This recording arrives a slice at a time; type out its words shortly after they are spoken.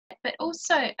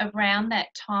also around that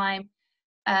time,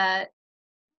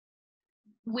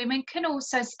 women can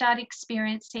also start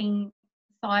experiencing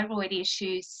thyroid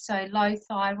issues. So low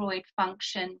thyroid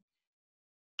function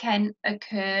can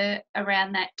occur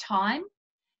around that time.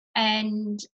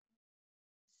 And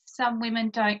some women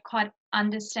don't quite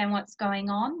understand what's going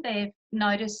on. They've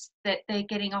noticed that they're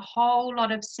getting a whole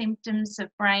lot of symptoms of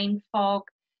brain fog,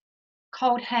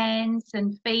 cold hands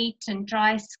and feet and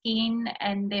dry skin,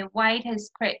 and their weight has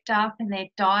crept up and their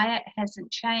diet hasn't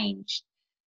changed.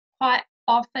 Quite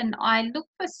often I look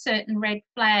for certain red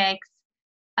flags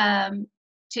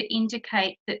to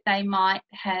indicate that they might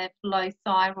have low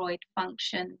thyroid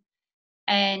function.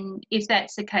 And if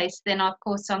that's the case, then of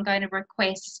course I'm going to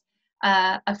request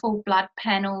a full blood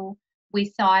panel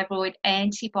with thyroid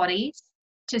antibodies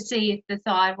to see if the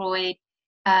thyroid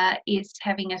is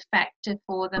having a factor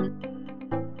for them.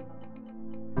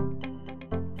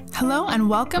 Hello and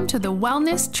welcome to the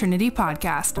Wellness Trinity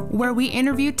podcast, where we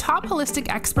interview top holistic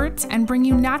experts and bring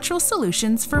you natural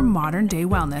solutions for modern day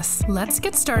wellness. Let's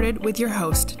get started with your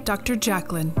host, Dr.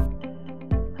 Jacqueline.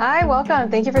 Hi, welcome.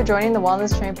 Thank you for joining the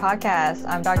Wellness Trinity podcast.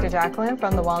 I'm Dr. Jacqueline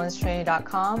from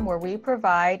thewellnesstrinity.com, where we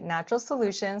provide natural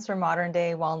solutions for modern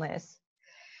day wellness.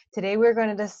 Today, we're going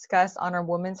to discuss on our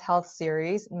Women's Health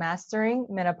series, Mastering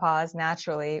Menopause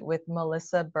Naturally with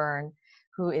Melisa Byrne,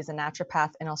 who is a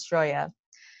naturopath in Australia.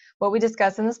 What we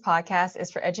discuss in this podcast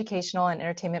is for educational and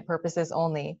entertainment purposes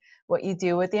only. What you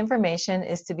do with the information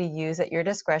is to be used at your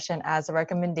discretion, as the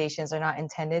recommendations are not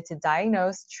intended to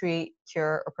diagnose, treat,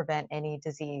 cure, or prevent any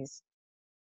disease.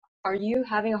 Are you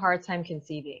having a hard time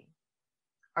conceiving?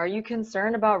 Are you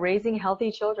concerned about raising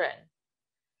healthy children?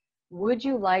 Would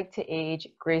you like to age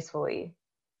gracefully?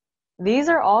 These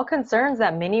are all concerns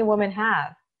that many women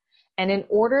have. And in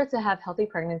order to have healthy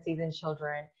pregnancies and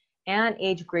children, and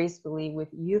age gracefully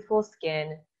with youthful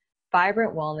skin,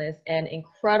 vibrant wellness, and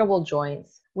incredible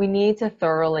joints, we need to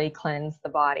thoroughly cleanse the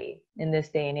body in this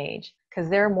day and age, because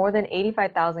there are more than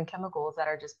 85,000 chemicals that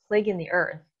are just plaguing the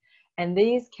earth. And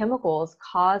these chemicals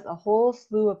cause a whole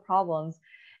slew of problems,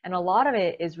 and a lot of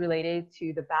it is related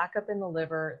to the backup in the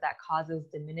liver that causes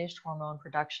diminished hormone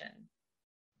production.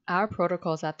 Our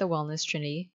protocols at the Wellness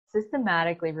Trinity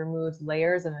systematically removes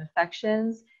layers of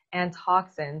infections and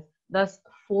toxins, thus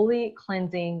fully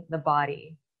cleansing the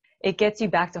body. It gets you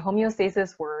back to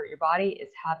homeostasis, where your body is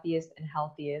happiest and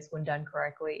healthiest when done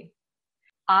correctly.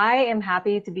 I am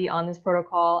happy to be on this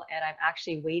protocol, and I'm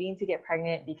actually waiting to get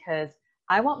pregnant because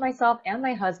I want myself and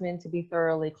my husband to be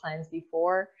thoroughly cleansed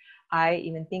before I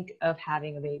even think of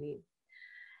having a baby.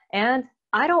 And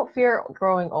I don't fear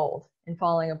growing old and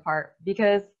falling apart,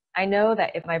 because I know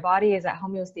that if my body is at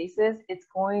homeostasis, it's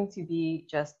going to be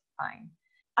just fine.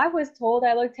 I was told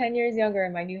I look 10 years younger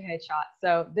in my new headshot,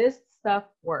 so this stuff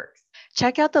works.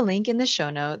 Check out the link in the show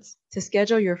notes to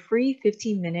schedule your free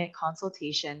 15-minute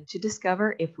consultation to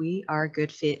discover if we are a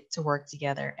good fit to work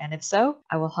together. And if so,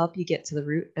 I will help you get to the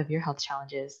root of your health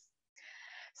challenges.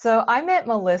 So I met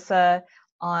Melisa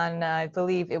on, I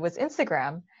believe it was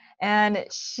Instagram, and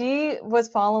she was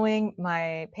following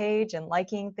my page and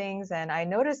liking things. And I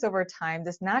noticed over time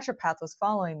this naturopath was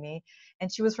following me,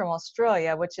 and she was from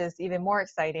Australia, which is even more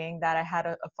exciting that I had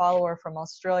a follower from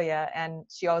Australia. And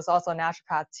she was also a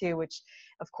naturopath too, which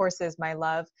of course is my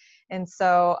love. And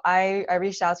so I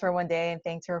reached out to her one day and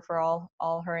thanked her for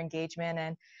all her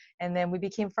engagement. And then we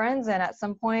became friends. And at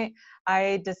some point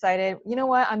I decided, you know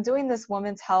what, I'm doing this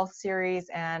Women's Health series,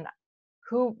 and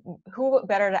who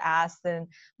better to ask than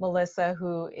Melisa,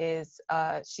 who is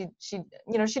she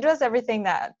does everything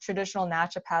that traditional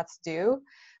naturopaths do,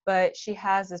 but she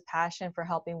has this passion for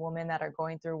helping women that are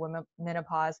going through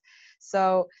menopause.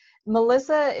 So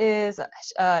Melisa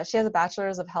she has a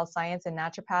Bachelor's of Health Science in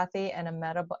Naturopathy, and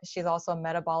she's also a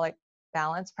metabolic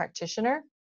balance practitioner.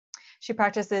 She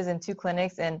practices in 2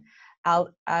 clinics in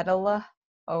Adelaide.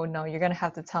 Oh no, you're gonna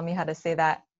have to tell me how to say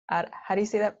that. How do you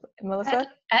say that, Melisa?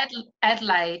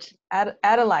 Adelaide.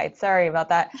 Adelaide. Sorry about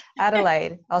that.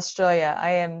 Adelaide, Australia.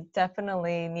 I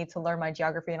definitely need to learn my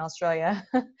geography in Australia.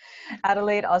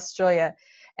 Adelaide, Australia.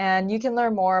 And you can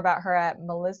learn more about her at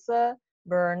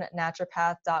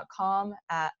melisabyrnenaturopath.com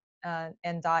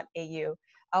and .au.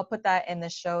 I'll put that in the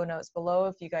show notes below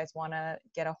if you guys want to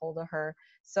get a hold of her.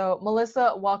 So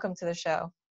Melisa, welcome to the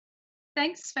show.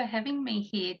 Thanks for having me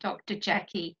here, Dr.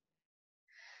 Jackie.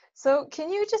 So can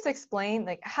you just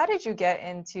explain, how did you get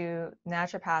into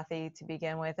naturopathy to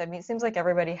begin with? I mean, it seems like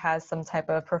everybody has some type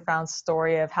of profound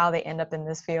story of how they end up in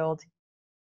this field.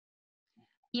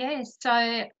 Yes,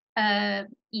 so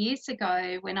years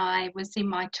ago when I was in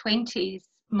my 20s,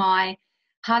 my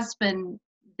husband,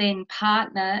 then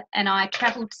partner, and I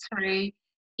travelled through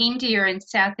India and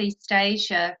Southeast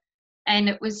Asia, and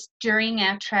it was during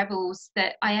our travels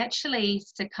that I actually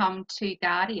succumbed to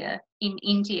Giardia in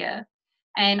India,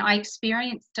 and I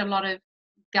experienced a lot of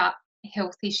gut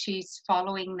health issues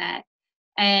following that.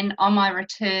 And on my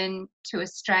return to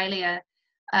Australia,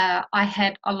 I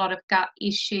had a lot of gut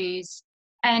issues,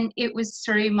 and it was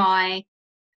through my,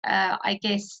 I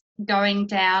guess, going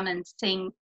down and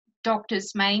seeing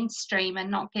doctors mainstream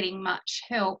and not getting much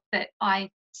help that I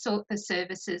sought the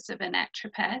services of a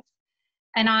naturopath.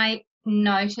 And I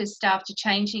noticed after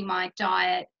changing my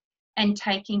diet and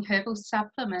taking herbal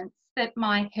supplements that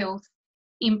my health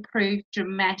improved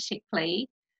dramatically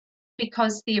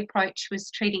because the approach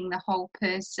was treating the whole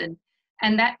person.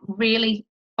 And that really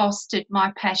fostered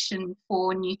my passion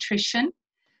for nutrition.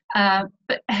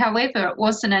 But however, it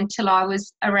wasn't until I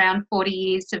was around 40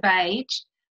 years of age,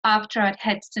 after I'd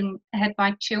had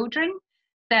my children,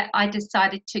 that I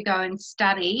decided to go and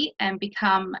study and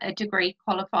become a degree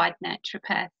qualified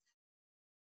naturopath.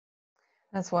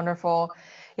 That's wonderful.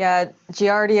 Yeah,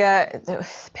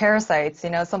 Giardia, parasites,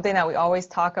 something that we always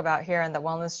talk about here in the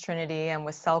Wellness Trinity and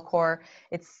with Cellcore.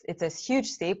 It's a huge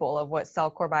staple of what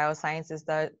Cellcore Biosciences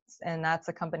does, and that's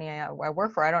a company I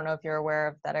work for. I don't know if you're aware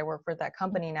of that. I work for that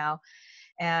company now.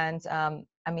 And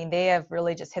I mean, they have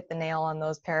really just hit the nail on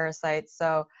those parasites.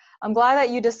 So I'm glad that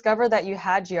you discovered that you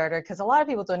had Giardia, because a lot of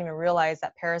people don't even realize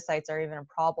that parasites are even a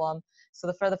problem.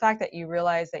 So for the fact that you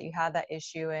realized that you had that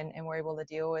issue and were able to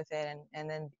deal with it and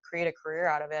then create a career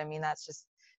out of it, I mean, that's just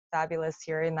fabulous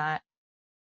hearing that.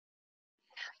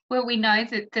 Well, we know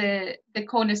that the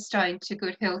cornerstone to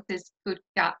good health is good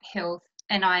gut health.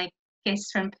 And I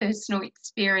guess from personal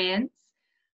experience,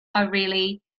 I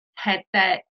really had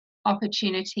that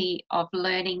opportunity of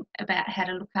learning about how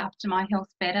to look after my health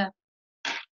better.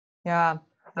 Yeah.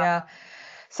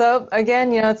 So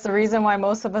again, it's the reason why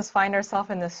most of us find ourselves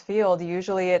in this field.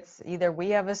 Usually it's either we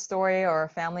have a story or a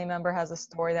family member has a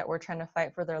story that we're trying to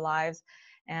fight for their lives.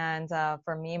 And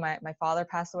for me, my father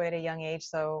passed away at a young age.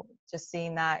 So just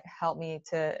seeing that helped me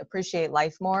to appreciate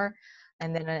life more.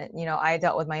 And then, I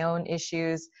dealt with my own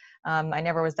issues. I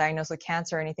never was diagnosed with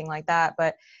cancer or anything like that,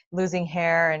 but losing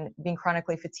hair and being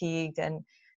chronically fatigued and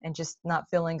just not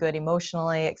feeling good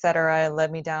emotionally, et cetera,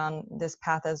 led me down this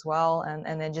path as well.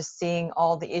 And then just seeing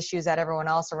all the issues that everyone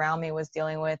else around me was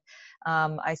dealing with,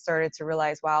 I started to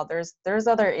realize, wow, there's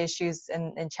other issues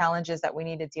and challenges that we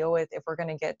need to deal with if we're going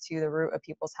to get to the root of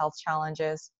people's health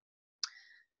challenges.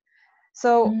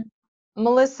 So,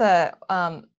 Melisa,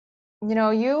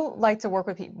 you like to work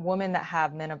with women that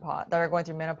have menopause, that are going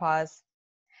through menopause.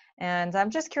 And I'm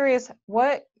just curious,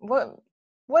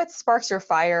 what sparks your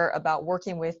fire about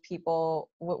working with people,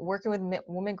 working with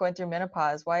women going through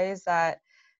menopause? Why is that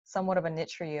somewhat of a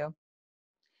niche for you?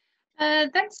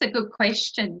 That's a good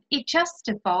question. It just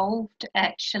evolved,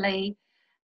 actually.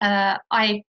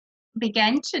 I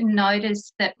began to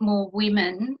notice that more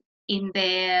women in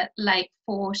their late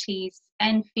 40s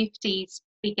and 50s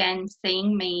began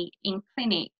seeing me in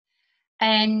clinic.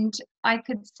 And I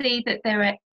could see that they're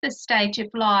at the stage of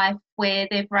life where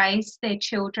they've raised their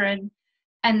children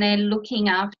and they're looking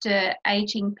after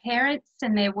aging parents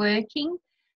and they're working,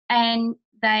 and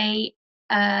they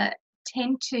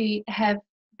tend to have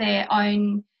their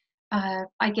own,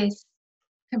 I guess,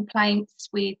 complaints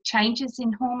with changes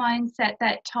in hormones at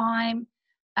that time.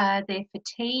 They're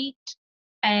fatigued,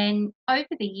 and over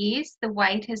the years the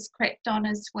weight has crept on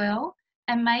as well,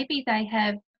 and maybe they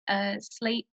have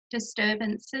sleep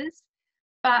disturbances.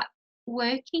 But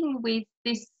working with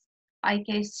this, I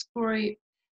guess, group,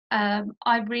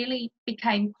 I really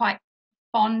became quite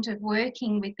fond of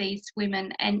working with these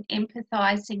women and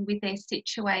empathizing with their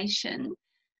situation.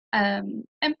 And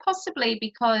possibly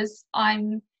because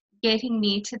I'm getting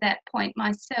near to that point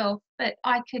myself, but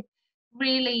I could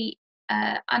really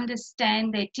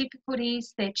understand their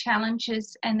difficulties, their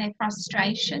challenges, and their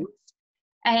frustrations.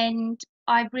 And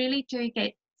I really do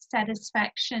get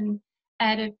satisfaction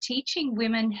out of teaching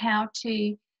women how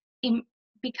to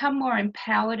become more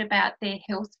empowered about their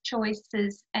health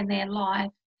choices and their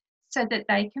life so that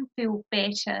they can feel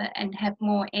better and have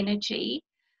more energy.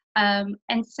 And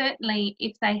certainly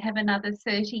if they have another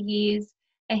 30 years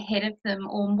ahead of them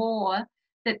or more,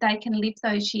 that they can live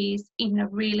those years in a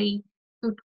really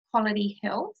good quality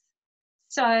health.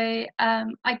 So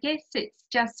I guess it's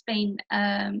just been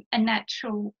a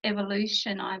natural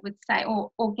evolution, I would say, or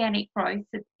organic growth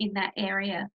in that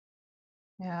area.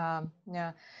 Yeah.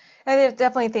 I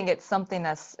definitely think it's something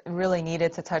that's really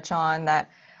needed to touch on,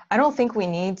 that I don't think we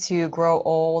need to grow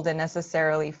old and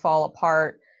necessarily fall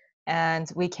apart,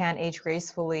 and we can age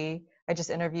gracefully. I just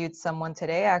interviewed someone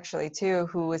today actually too,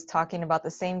 who was talking about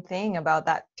the same thing, about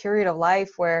that period of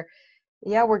life where,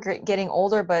 yeah, we're getting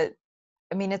older, but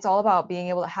I mean, it's all about being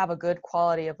able to have a good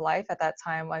quality of life at that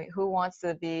time. Like, who wants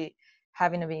to be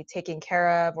having to be taken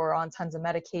care of or on tons of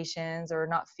medications or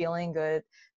not feeling good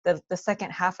the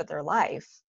second half of their life?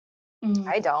 Mm,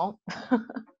 I don't.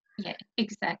 yeah,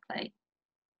 exactly.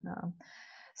 No.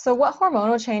 So what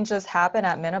hormonal changes happen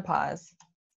at menopause?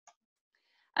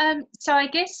 So I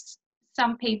guess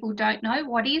some people don't know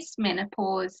what is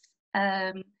menopause.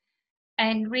 Um,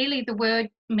 and really the word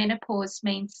menopause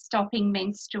means stopping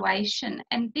menstruation.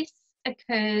 And this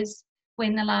occurs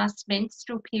when the last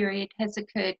menstrual period has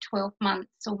occurred 12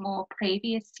 months or more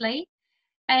previously.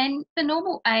 And the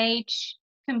normal age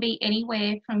can be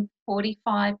anywhere from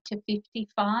 45 to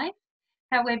 55.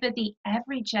 However, the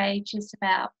average age is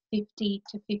about 50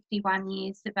 to 51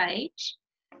 years of age.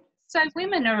 So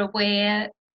women are aware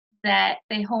that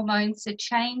their hormones are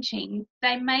changing.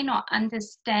 They may not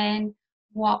understand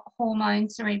what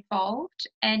hormones are involved.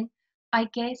 And I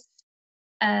guess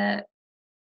uh,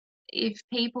 if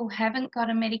people haven't got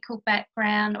a medical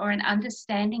background or an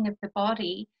understanding of the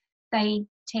body, they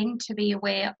tend to be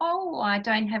aware, oh, I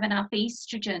don't have enough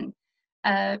estrogen.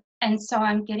 And so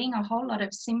I'm getting a whole lot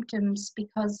of symptoms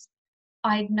because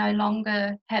I no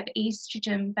longer have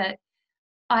estrogen. But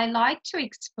I like to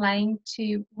explain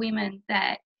to women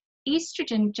that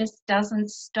estrogen just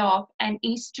doesn't stop, and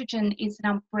estrogen is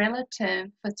an umbrella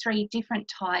term for 3 different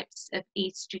types of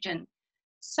estrogen.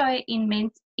 So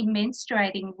in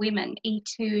menstruating women,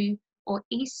 E2 or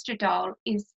estradiol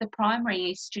is the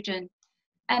primary estrogen,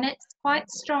 and it's quite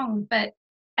strong. But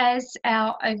as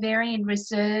our ovarian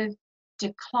reserve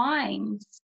declines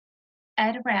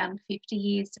at around 50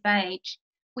 years of age,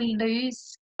 we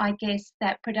lose, I guess,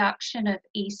 that production of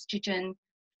estrogen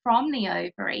from the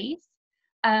ovaries.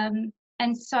 And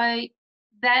so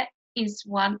that is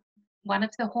one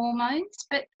of the hormones.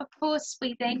 But of course,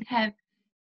 we then have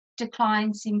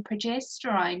declines in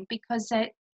progesterone because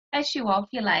as you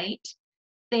ovulate,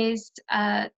 there's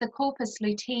the corpus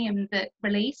luteum that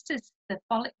releases the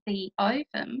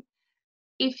ovum.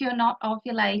 If you're not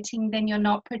ovulating, then you're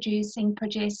not producing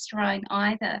progesterone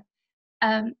either.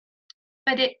 Um,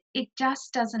 but it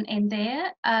just doesn't end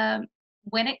there.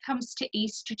 When it comes to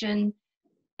estrogen,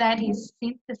 that is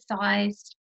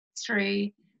synthesized through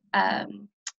by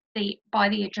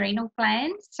the adrenal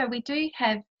glands. So we do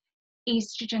have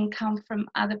estrogen come from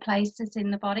other places in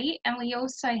the body, and we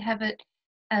also have it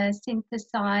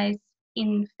synthesized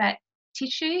in fat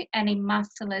tissue and in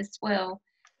muscle as well.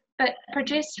 But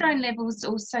progesterone levels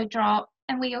also drop,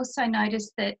 and we also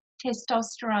notice that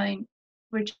testosterone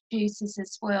reduces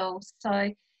as well.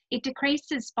 So it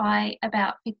decreases by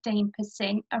about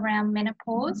 15% around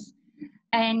menopause,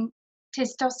 and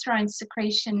testosterone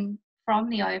secretion from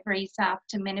the ovaries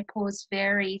after menopause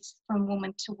varies from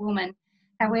woman to woman.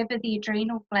 However, the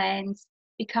adrenal glands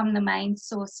become the main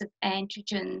source of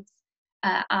androgens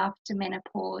after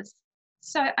menopause.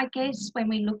 So I guess when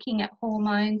we're looking at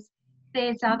hormones,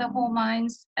 there's other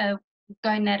hormones,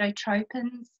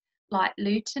 gonadotropins like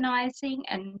luteinizing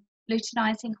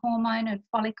hormone and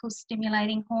follicle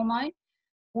stimulating hormone.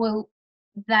 Will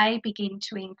they begin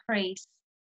to increase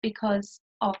because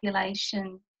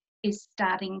ovulation is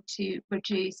starting to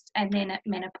reduce, and then at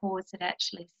menopause it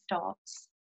actually stops.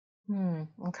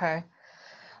 Okay.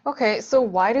 Okay, so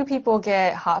why do people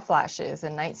get hot flashes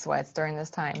and night sweats during this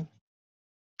time?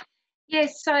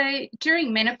 Yes, so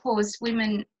during menopause,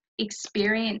 women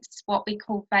experience what we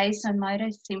call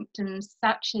vasomotor symptoms,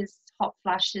 such as hot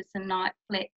flushes and night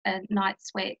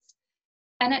sweats.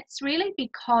 And it's really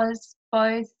because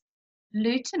both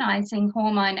luteinizing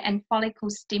hormone and follicle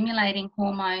stimulating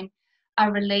hormone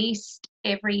are released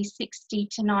every 60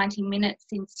 to 90 minutes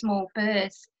in small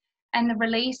bursts. And the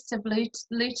release of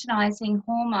luteinizing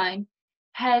hormone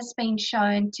has been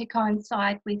shown to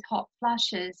coincide with hot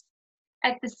flushes.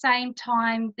 At the same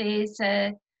time, there's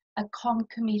a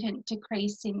concomitant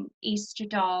decrease in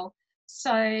estradiol.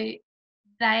 So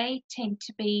they tend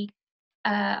to be,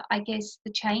 I guess,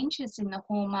 the changes in the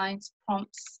hormones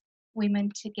prompts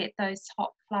women to get those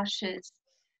hot flushes.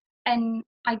 And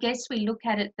I guess we look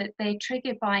at it that they're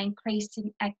triggered by increase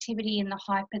in activity in the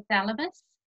hypothalamus,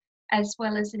 as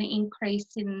well as an increase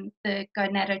in the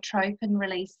gonadotropin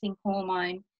releasing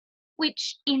hormone,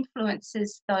 which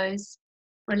influences those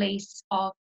release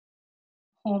of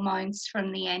hormones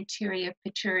from the anterior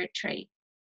pituitary.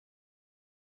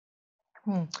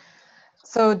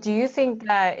 So do you think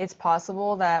that it's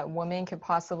possible that women could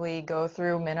possibly go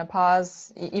through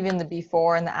menopause, even the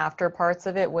before and the after parts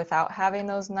of it, without having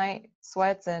those night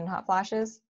sweats and hot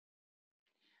flashes?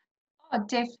 Oh,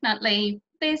 definitely.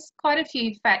 There's quite a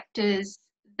few factors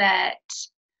that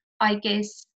I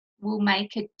guess will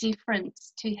make a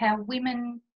difference to how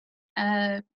women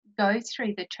go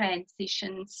through the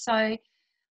transition. So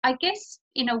I guess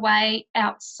in a way,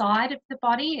 outside of the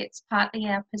body, it's partly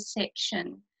our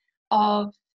perception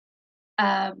of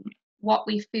um, what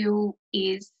we feel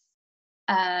is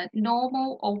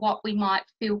normal, or what we might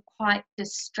feel quite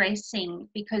distressing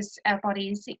because our body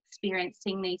is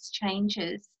experiencing these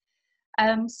changes.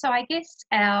 So I guess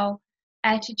our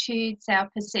attitudes, our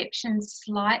perceptions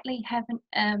slightly have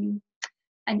an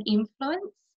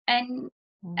influence, and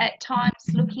at times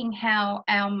looking how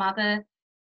our mother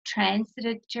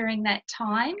transited during that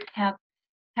time,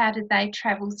 how did they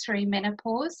travel through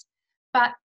menopause.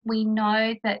 But we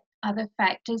know that other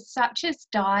factors such as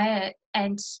diet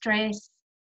and stress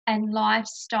and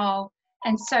lifestyle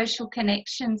and social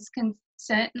connections can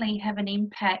certainly have an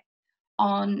impact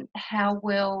on how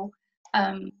well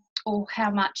or how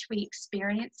much we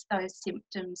experience those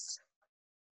symptoms.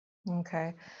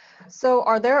 Okay. So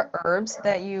are there herbs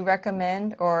that you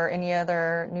recommend or any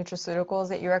other nutraceuticals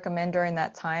that you recommend during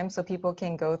that time so people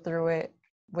can go through it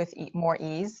with more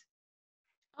ease?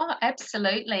 Oh,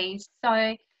 absolutely.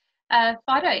 So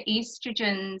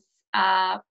phytoestrogens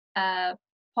are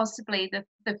possibly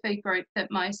the food group that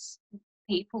most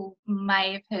people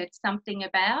may have heard something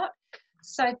about.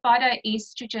 So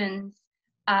phytoestrogens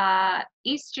are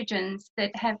estrogens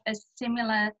that have a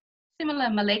similar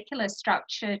molecular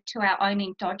structure to our own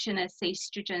endogenous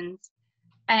estrogens,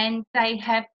 and they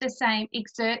have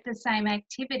exert the same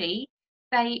activity.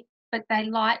 But they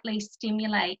lightly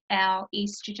stimulate our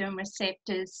estrogen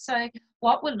receptors. So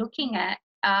what we're looking at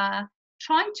are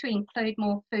trying to include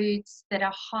more foods that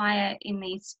are higher in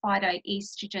these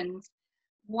phytoestrogens.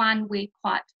 One we're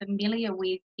quite familiar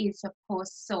with is, of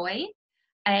course, soy.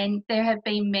 And there have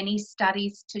been many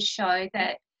studies to show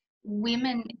that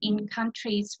women in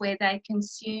countries where they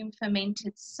consume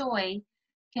fermented soy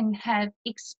can have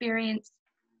experienced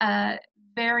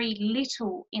very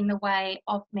little in the way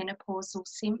of menopausal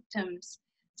symptoms.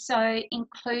 So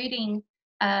including,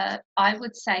 I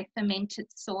would say, fermented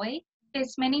soy.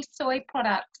 There's many soy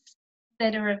products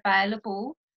that are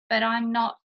available, but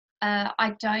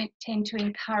I don't tend to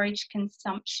encourage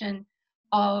consumption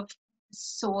of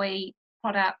soy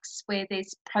products where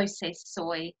there's processed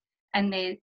soy. And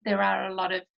there are a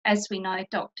lot of, as we know,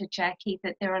 Dr. Jackie,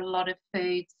 that there are a lot of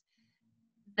foods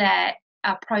that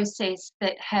are processed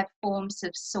that have forms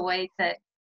of soy that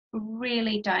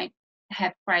really don't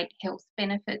have great health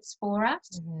benefits for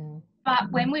us. Mm-hmm.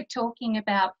 But when we're talking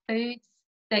about foods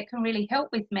that can really help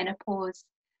with menopause,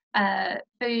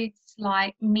 foods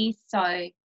like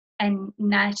miso and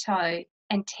natto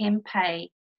and tempeh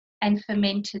and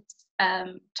fermented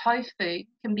tofu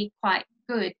can be quite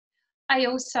good. I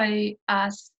also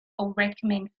ask or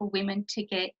recommend for women to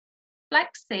get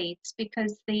flax seeds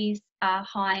because these are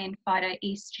high in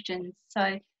phytoestrogens.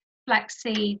 So flax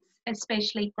seeds,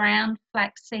 especially ground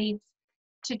flax seeds,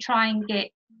 to try and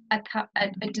get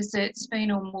a dessert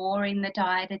spoon or more in the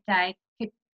diet a day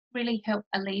could really help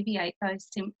alleviate those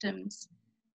symptoms.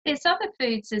 There's other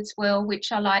foods as well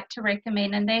which I like to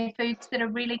recommend, and they're foods that are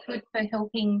really good for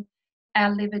helping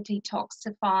our liver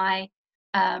detoxify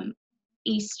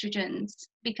estrogens,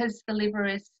 because the liver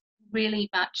is really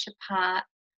much a part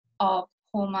of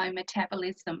hormone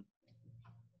metabolism.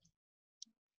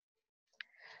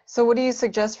 So what do you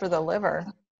suggest for the liver?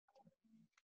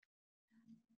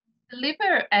 The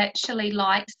liver actually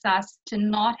likes us to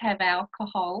not have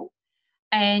alcohol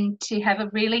and to have a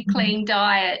really clean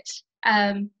diet.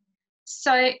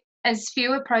 So as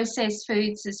fewer processed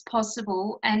foods as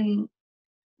possible, and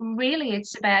really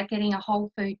it's about getting a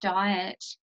whole food diet,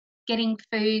 getting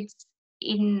foods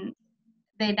in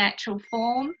their natural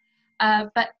form,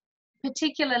 but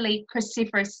particularly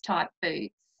cruciferous type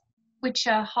foods, which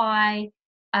are high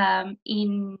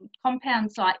in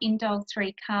compounds like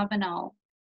indole-3 carbinol.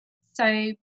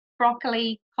 So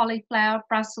broccoli, cauliflower,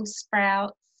 Brussels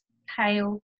sprouts,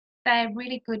 kale, they're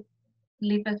really good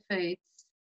liver foods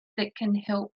that can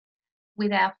help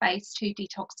with our phase 2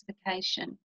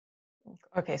 detoxification.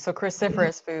 Okay, so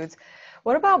cruciferous foods.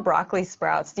 What about broccoli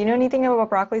sprouts? Do you know anything about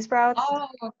broccoli sprouts? Oh,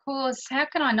 of course. How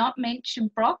can I not mention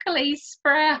broccoli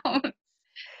sprouts?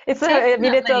 It's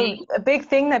a big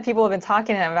thing that people have been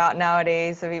talking about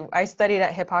nowadays. I studied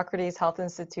at Hippocrates Health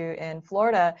Institute in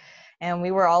Florida, and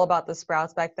we were all about the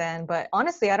sprouts back then. But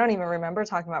honestly, I don't even remember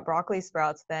talking about broccoli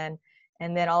sprouts then.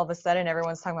 And then all of a sudden,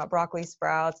 everyone's talking about broccoli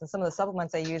sprouts, and some of the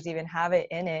supplements I use even have it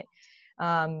in it.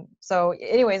 So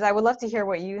anyways, I would love to hear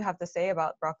what you have to say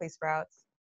about broccoli sprouts.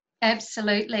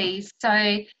 Absolutely.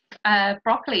 So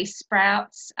broccoli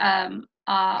sprouts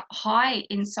are high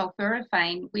in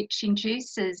sulforaphane, which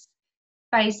induces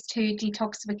phase 2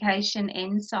 detoxification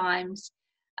enzymes.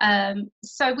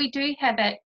 So we do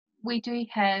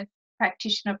have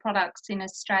practitioner products in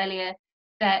Australia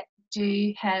that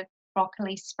do have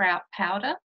broccoli sprout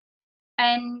powder,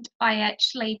 and I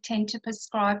actually tend to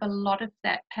prescribe a lot of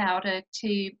that powder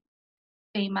to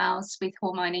females with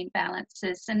hormone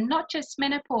imbalances, and not just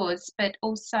menopause, but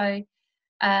also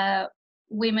uh,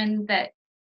 women that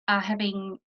are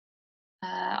having,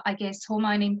 I guess,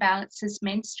 hormone imbalances,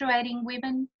 menstruating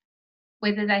women,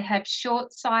 whether they have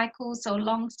short cycles or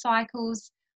long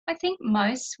cycles. I think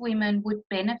most women would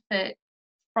benefit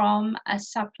from a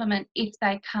supplement if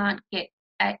they can't get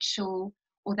actual,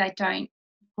 or they don't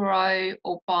grow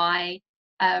or buy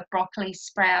broccoli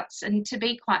sprouts. And to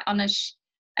be quite honest,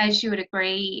 as you would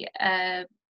agree,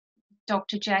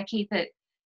 Dr. Jackie, that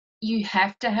you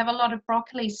have to have a lot of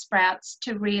broccoli sprouts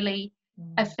to really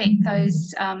affect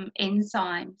those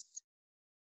enzymes.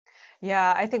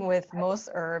 Yeah, I think with most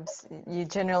herbs, you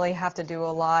generally have to do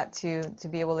a lot to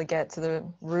be able to get to the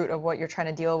root of what you're trying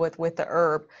to deal with the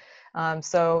herb.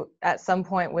 So at some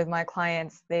point with my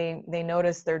clients, they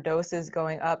notice their doses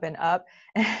going up and up,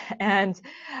 and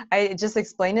I just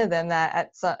explained to them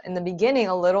that in the beginning,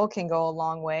 a little can go a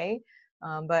long way,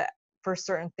 but for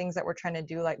certain things that we're trying to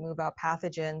do, like move out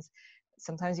pathogens,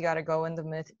 sometimes you got to go in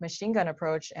the machine gun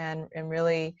approach and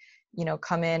really,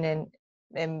 come in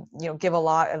and give a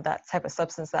lot of that type of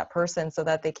substance to that person so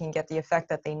that they can get the effect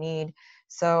that they need.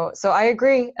 So I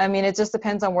agree. I mean, it just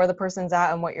depends on where the person's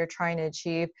at and what you're trying to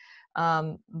achieve.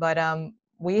 But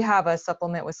we have a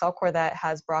supplement with Cellcore that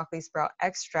has broccoli sprout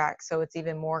extract, so it's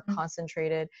even more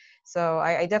concentrated. So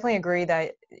I definitely agree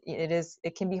that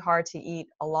it can be hard to eat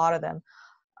a lot of them.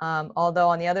 Although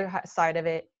on the other side of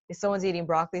it, if someone's eating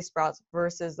broccoli sprouts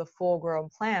versus the full grown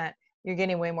plant, you're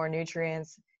getting way more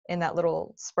nutrients in that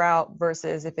little sprout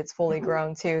versus if it's fully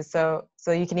grown too. So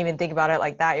you can even think about it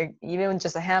like that. Even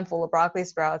just a handful of broccoli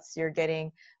sprouts, you're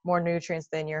getting more nutrients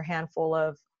than your handful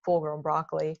of full grown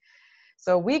broccoli.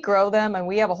 So we grow them, and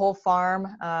we have a whole farm,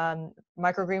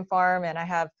 microgreen farm, and I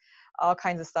have all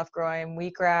kinds of stuff growing: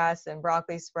 wheatgrass and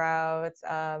broccoli sprouts,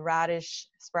 radish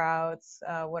sprouts.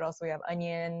 What else? We have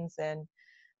onions and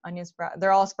onion sprout.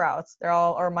 They're all sprouts. They're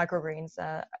all, or microgreens.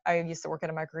 I used to work at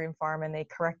a microgreen farm, and they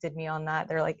corrected me on that.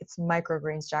 They're like, it's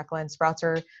microgreens, Jacqueline. Sprouts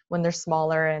are when they're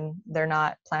smaller and they're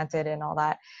not planted and all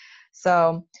that.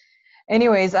 So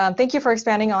anyways, thank you for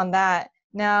expanding on that.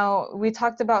 Now, we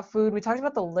talked about food. We talked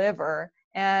about the liver,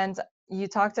 and you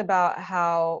talked about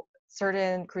how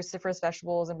certain cruciferous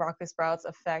vegetables and broccoli sprouts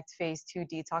affect phase 2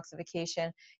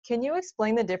 detoxification. Can you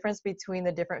explain the difference between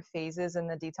the different phases in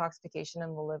the detoxification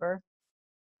in the liver?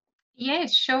 Yeah,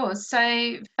 sure.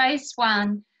 So phase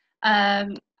 1,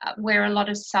 where a lot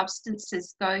of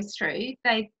substances go through,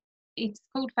 it's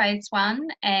called phase 1,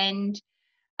 and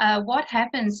what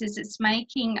happens is it's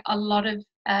making a lot of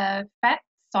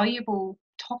fat-soluble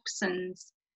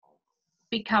toxins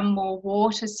become more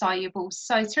water-soluble.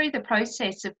 So through the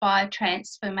process of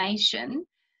biotransformation,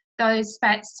 those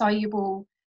fat-soluble,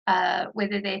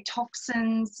 whether they're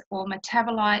toxins or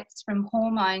metabolites from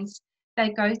hormones, they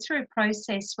go through a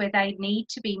process where they need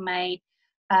to be made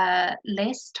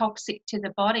less toxic to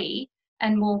the body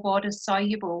and more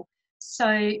water-soluble.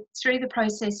 So through the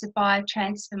process of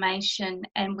biotransformation,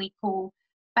 and we call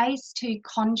phase 2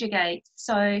 conjugates.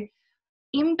 So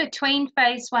in between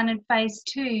phase 1 and phase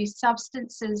 2,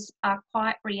 substances are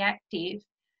quite reactive,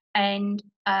 and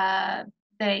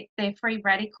they're free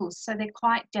radicals, so they're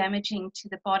quite damaging to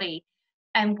the body.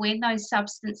 And when those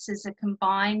substances are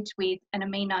combined with an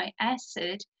amino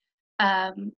acid,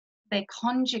 they're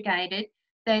conjugated,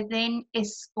 they're then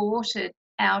escorted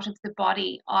out of the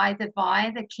body, either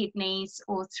via the kidneys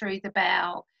or through the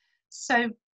bowel. So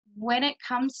when it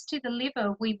comes to the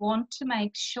liver, we want to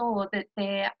make sure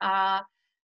that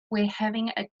we're having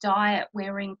a diet,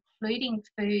 we're including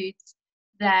foods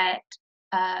that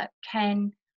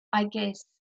can, I guess,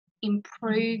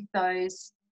 improve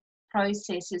those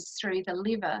processes through the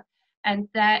liver. And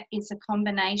that is a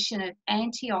combination of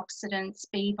antioxidants,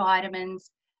 B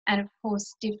vitamins, and of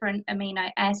course different amino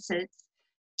acids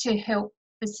to help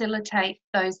facilitate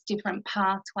those different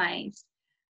pathways.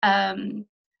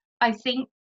 I think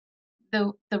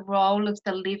the role of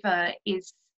the liver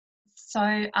is so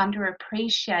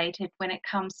underappreciated when it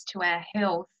comes to our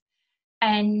health.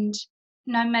 And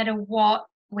no matter what,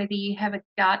 whether you have a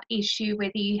gut issue,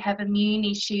 whether you have immune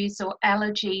issues or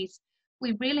allergies,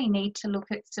 we really need to look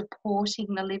at supporting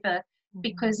the liver,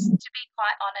 because to be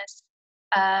quite honest,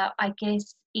 I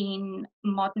guess in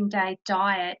modern day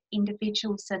diet,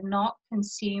 individuals are not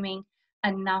consuming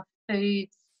enough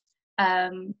foods.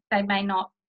 They may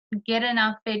not get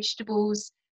enough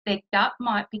vegetables. Their gut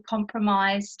might be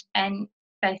compromised, and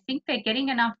they think they're getting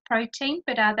enough protein,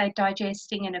 but are they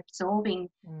digesting and absorbing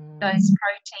those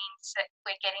proteins that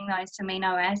we're getting, those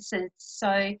amino acids?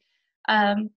 So,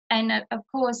 and of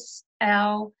course,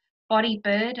 our body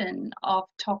burden of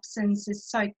toxins is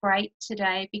so great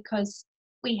today because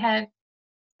we have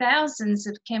thousands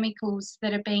of chemicals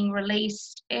that are being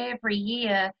released every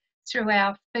year through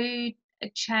our food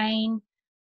chain,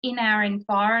 in our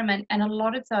environment, and a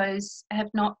lot of those have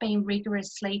not been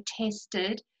rigorously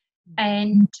tested,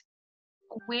 and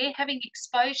we're having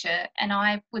exposure. And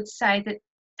I would say that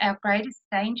our greatest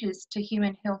dangers to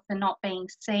human health are not being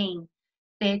seen.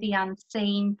 They're the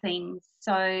unseen things.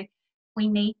 So we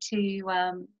need to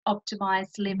optimize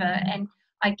liver. And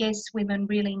I guess women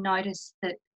really notice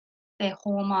that their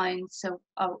hormones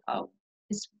are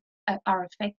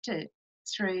affected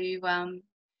through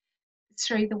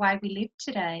the way we live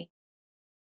today.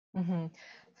 Mm-hmm.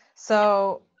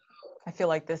 So I feel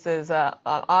like this is an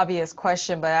obvious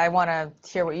question, but I want to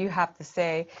hear what you have to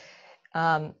say.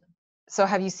 So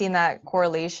have you seen that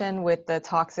correlation with the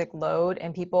toxic load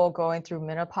and people going through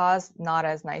menopause not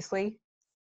as nicely?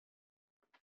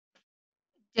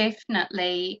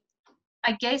 Definitely.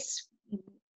 I guess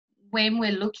when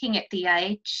we're looking at the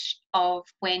age of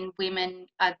when women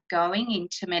are going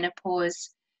into menopause,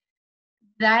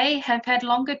 they have had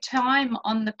longer time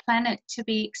on the planet to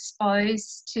be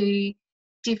exposed to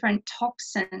different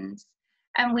toxins.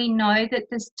 And we know that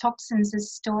these toxins are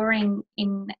storing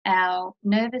in our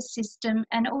nervous system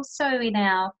and also in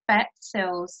our fat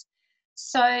cells.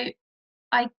 So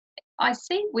I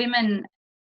see women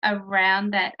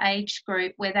around that age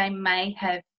group where they may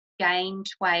have gained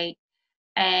weight,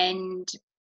 and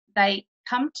they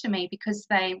come to me because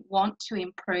they want to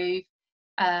improve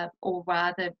or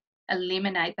rather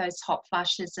eliminate those hot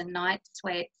flushes and night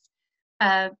sweats.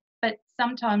 But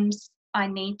sometimes I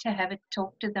need to have a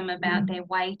talk to them about their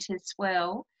weight as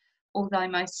well, although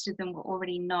most of them will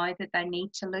already know that they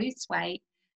need to lose weight.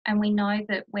 And we know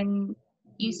that when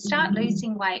you start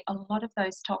losing weight, a lot of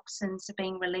those toxins are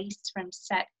being released from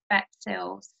fat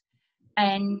cells.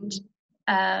 And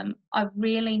I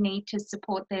really need to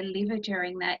support their liver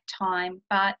during that time.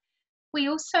 But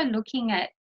we're also looking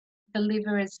at the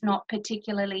liver is not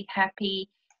particularly happy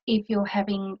if you're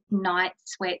having night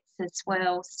sweats as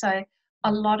well. So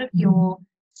a lot of your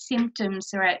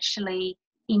symptoms are actually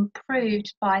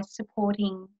improved by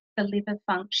supporting the liver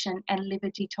function and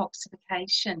liver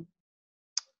detoxification.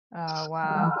 Oh,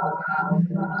 wow.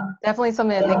 Definitely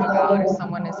something to think about if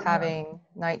someone is having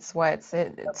night sweats.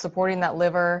 It's supporting that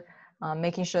liver,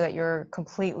 making sure that you're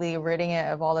completely ridding it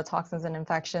of all the toxins and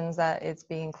infections that it's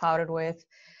being clouded with.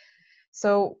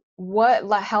 So what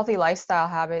healthy lifestyle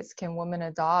habits can women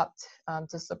adopt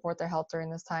to support their health during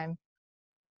this time?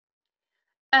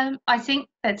 I think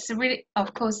that's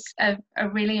of course, a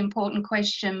really important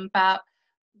question, but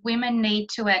women need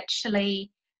to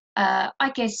actually,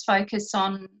 I guess, focus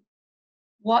on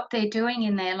what they're doing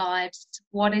in their lives.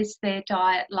 What is their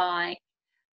diet like?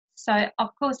 So, of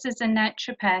course, as a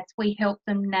naturopath, we help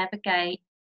them navigate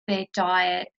their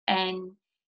diet. And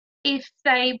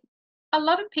a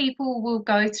lot of people will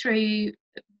go through,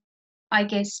 I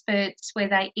guess, spurts where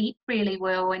they eat really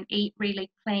well and eat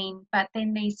really clean, but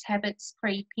then these habits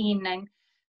creep in and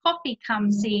coffee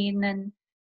comes in,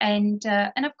 and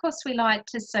of course we like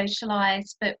to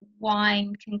socialize, but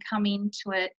wine can come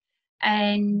into it.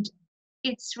 And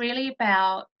it's really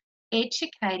about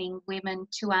educating women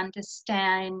to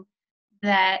understand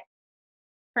that,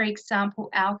 for example,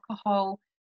 alcohol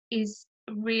is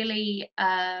really,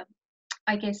 I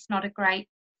guess, not a great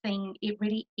thing. It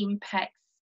really impacts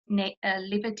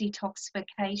liver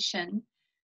detoxification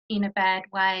in a bad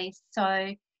way.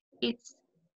 So it's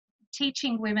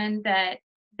teaching women that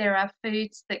there are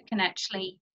foods that can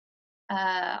actually,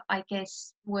 I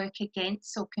guess, work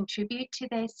against or contribute to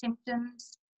their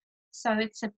symptoms. So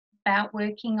it's about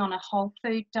working on a whole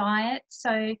food diet.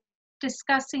 So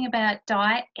discussing about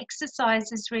diet,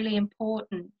 exercise is really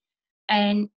important.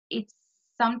 And it's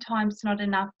sometimes not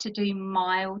enough to do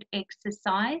mild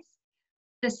exercise.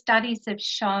 The studies have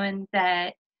shown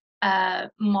that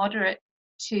moderate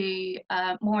to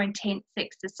more intense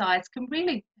exercise can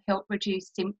really help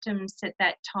reduce symptoms at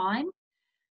that time.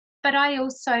 But I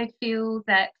also feel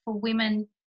that for women,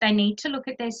 they need to look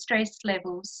at their stress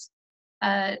levels.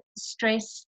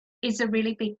 Stress is a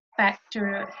really big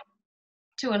factor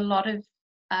to a lot of,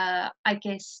 I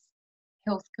guess,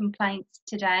 health complaints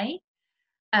today.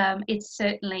 It's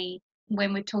certainly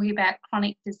when we're talking about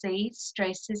chronic disease,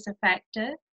 stress is a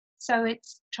factor. So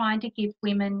it's trying to give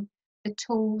women the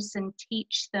tools and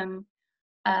teach them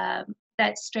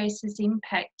that stress is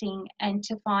impacting, and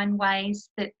to find ways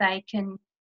that they can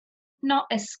not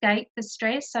escape the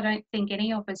stress. I don't think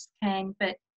any of us can,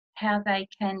 but how they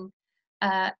can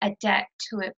adapt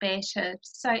to it better.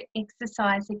 So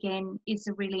exercise, again, is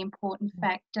a really important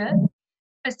factor.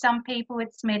 For some people,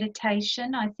 it's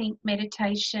meditation. I think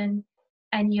meditation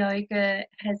and yoga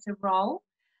has a role,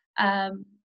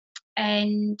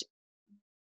 and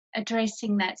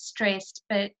addressing that stress,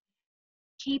 but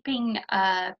keeping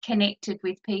connected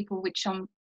with people, which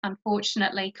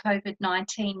unfortunately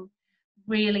COVID-19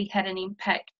 really had an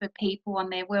impact for people on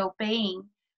their well-being,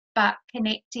 but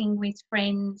connecting with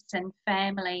friends and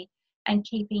family and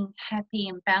keeping happy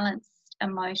and balanced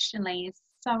emotionally is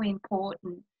so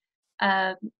important,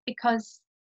 because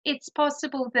it's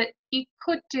possible that you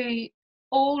could do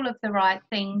all of the right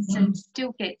things and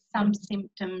still get some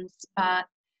symptoms, but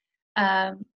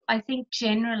I think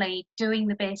generally doing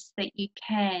the best that you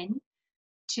can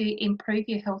to improve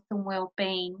your health and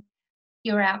well-being,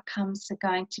 your outcomes are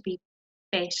going to be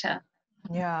better.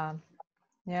 Yeah,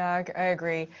 I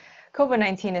agree.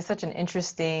 COVID-19 is such an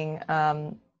interesting,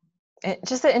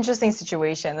 just an interesting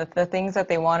situation. That the things that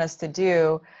they want us to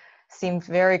do seem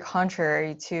very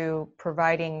contrary to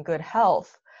providing good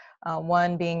health.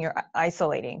 One being you're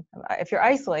isolating. If you're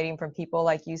isolating from people,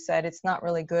 like you said, it's not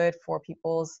really good for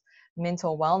people's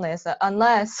mental wellness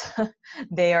unless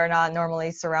they are not normally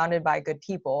surrounded by good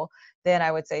people. Then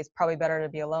I would say it's probably better to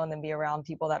be alone than be around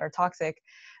people that are toxic.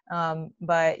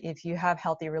 But if you have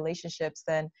healthy relationships,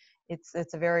 then it's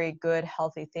a very good,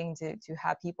 healthy thing to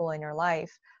have people in your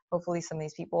life. Hopefully some of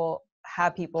these people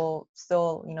have people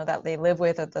still, that they live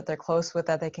with, or that they're close with,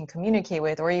 that they can communicate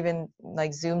with, or even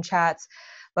like Zoom chats.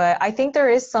 But I think there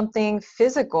is something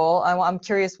physical. I'm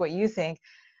curious what you think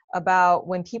about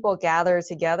when people gather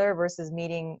together versus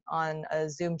meeting on a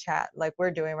Zoom chat like we're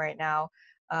doing right now.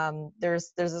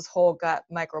 There's this whole gut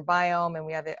microbiome, and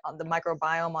we have the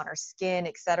microbiome on our skin,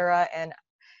 etc.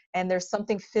 And there's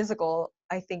something physical,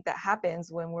 I think, that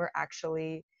happens when we're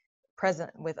actually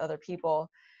present with other people.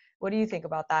 What do you think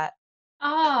about that?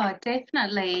 Oh,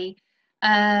 definitely.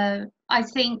 I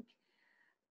think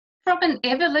from an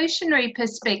evolutionary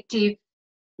perspective,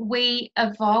 we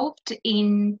evolved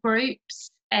in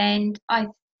groups, and I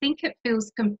think it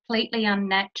feels completely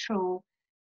unnatural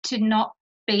to not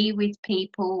be with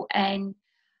people. And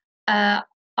I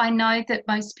know that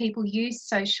most people use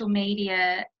social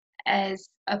media as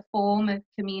a form of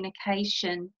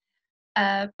communication,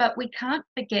 but we can't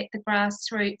forget the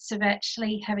grassroots of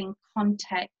actually having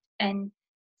contact and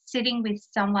sitting with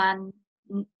someone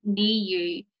near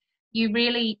you. You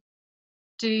really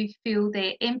do feel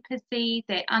their empathy,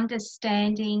 their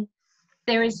understanding.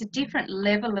 There is a different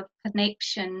level of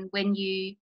connection when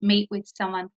you meet with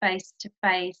someone face to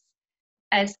face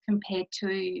as compared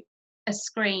to a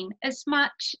screen. As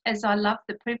much as I love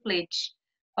the privilege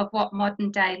of what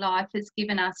modern day life has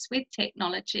given us with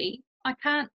technology, I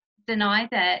can't deny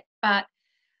that. But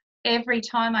every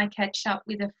time I catch up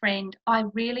with a friend, I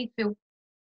really feel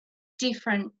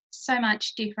different, so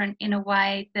much different, in a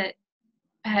way that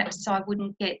perhaps I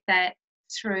wouldn't get that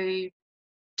through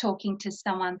talking to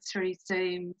someone through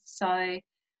Zoom. So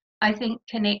I think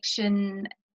connection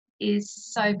is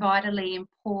so vitally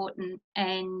important,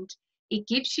 and it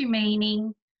gives you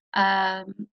meaning,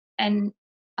 and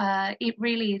it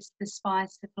really is the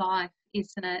spice of life,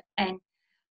 isn't it? And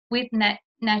with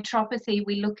naturopathy,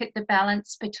 we look at the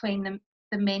balance between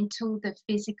the mental, the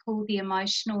physical, the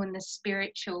emotional, and the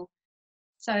spiritual.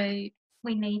 So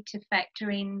we need to factor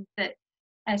in that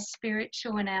our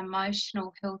spiritual and our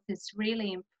emotional health is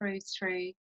really improved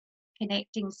through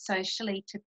connecting socially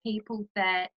to people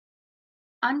that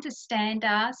understand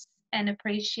us and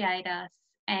appreciate us,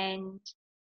 and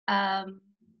I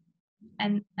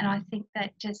think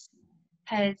that just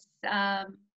has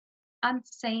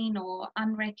unseen or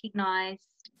unrecognized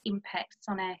impacts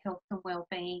on our health and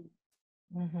well-being.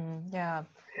 Yeah.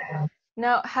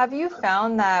 Now, have you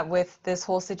found that with this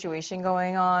whole situation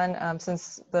going on,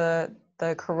 since the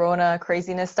corona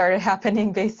craziness started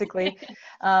happening, basically,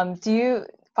 do you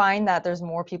find that there's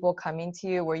more people coming to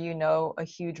you where a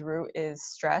huge root is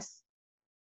stress?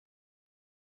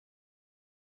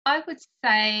 I would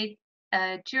say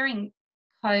during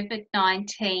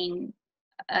COVID-19,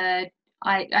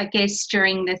 I guess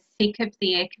during the thick of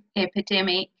the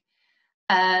epidemic,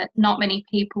 not many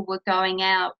people were going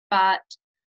out, but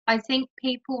I think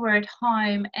people were at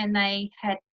home and they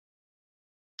had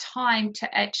time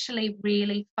to actually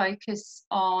really focus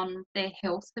on their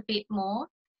health a bit more.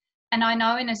 And I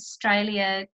know in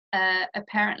Australia,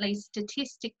 apparently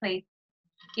statistically,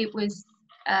 it was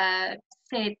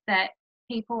said that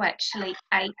people actually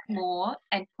ate more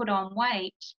and put on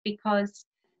weight because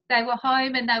they were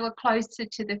home and they were closer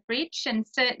to the fridge. And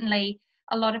certainly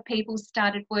a lot of people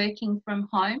started working from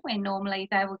home where normally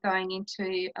they were going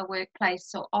into a workplace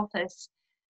or office.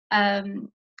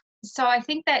 So I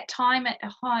think that time at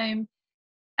home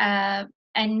and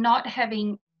not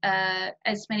having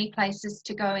as many places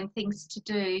to go and things to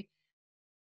do,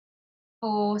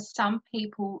 for some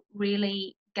people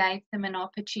really gave them an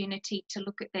opportunity to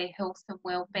look at their health and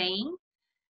well-being.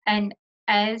 And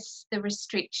as the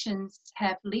restrictions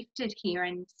have lifted here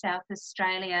in South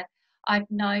Australia, I've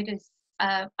noticed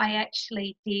I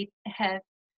actually did have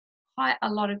quite a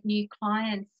lot of new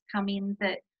clients come in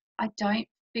that I don't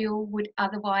feel would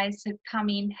otherwise have come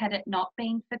in had it not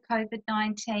been for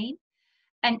COVID-19.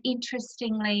 And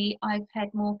interestingly, I've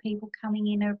had more people coming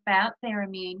in about their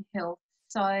immune health.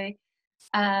 So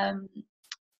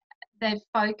they've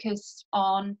focused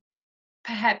on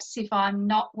perhaps if I'm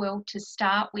not well to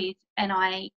start with and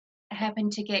I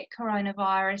happen to get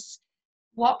coronavirus,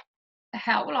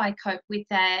 how will I cope with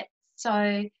that?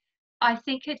 So I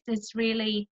think it has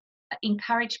really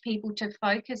encouraged people to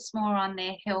focus more on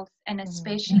their health and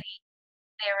especially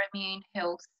their immune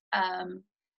health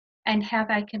and how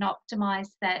they can optimize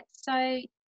that. So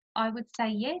I would say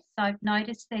yes, I've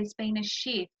noticed there's been a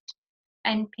shift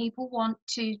and people want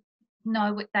to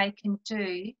know what they can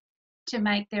do to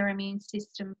make their immune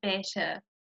system better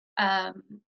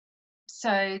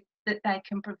so that they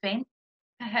can prevent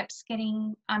perhaps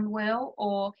getting unwell,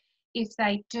 or if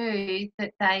they do,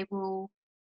 that they will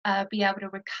be able to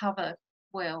recover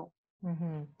well.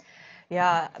 Mm-hmm.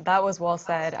 Yeah, that was well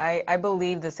said. I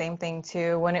believe the same thing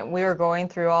too. When we were going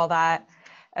through all that,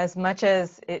 as much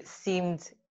as it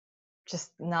seemed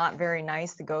just not very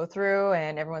nice to go through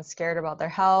and everyone's scared about their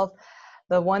health,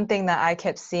 the one thing that I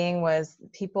kept seeing was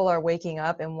people are waking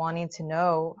up and wanting to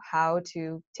know how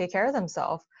to take care of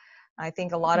themselves. I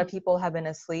think a lot of people have been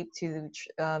asleep to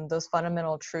those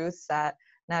fundamental truths that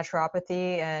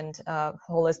naturopathy and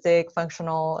holistic,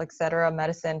 functional, etc.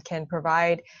 medicine can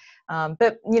provide.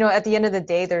 But at the end of the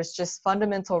day, there's just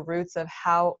fundamental roots of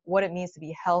what it means to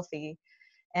be healthy.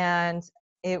 And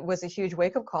it was a huge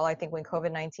wake-up call, I think, when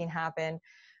COVID-19 happened,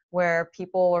 where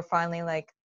people were finally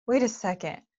like, wait a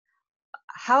second,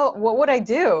 what would I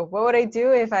do? What would I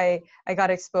do if I got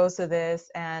exposed to this?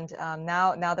 And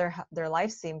now their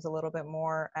life seems a little bit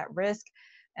more at risk.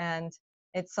 And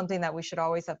it's something that we should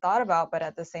always have thought about. But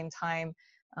at the same time,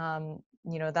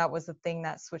 that was the thing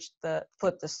that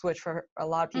flipped the switch for a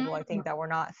lot of people, I think, that were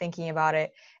not thinking about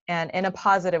it and in a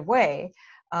positive way.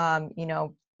 A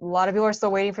lot of people are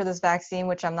still waiting for this vaccine,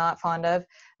 which I'm not fond of.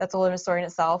 That's a whole different story in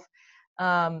itself.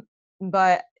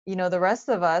 But the rest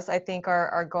of us, I think,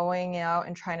 are going out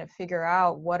and trying to figure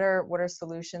out what are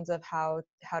solutions of how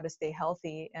to stay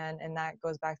healthy. And that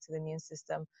goes back to the immune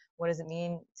system. What does it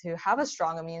mean to have a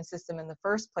strong immune system in the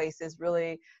first place is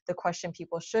really the question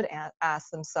people should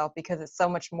ask themselves, because it's so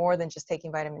much more than just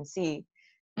taking vitamin C.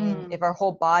 I mean, if our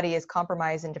whole body is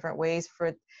compromised in different ways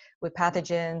with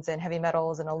pathogens and heavy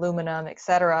metals and aluminum,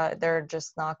 etc., they're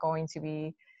just not going to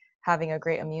be having a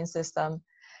great immune system.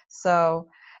 So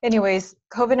anyways,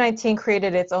 COVID-19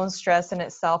 created its own stress in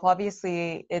itself.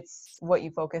 Obviously, it's what you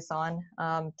focus on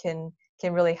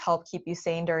can really help keep you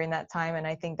sane during that time. And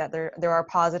I think that there are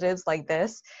positives like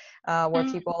this, where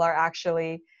people are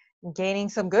actually gaining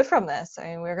some good from this. I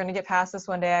mean, we're going to get past this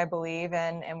one day, I believe,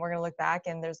 and we're going to look back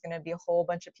and there's going to be a whole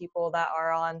bunch of people that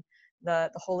are on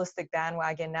the holistic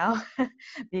bandwagon now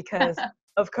because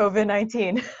of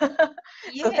COVID-19.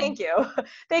 Yeah. So thank you.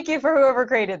 Thank you for whoever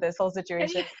created this whole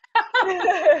situation.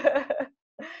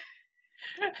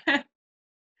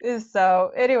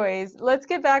 So anyways, let's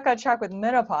get back on track with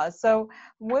menopause. So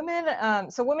women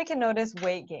can notice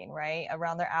weight gain, right,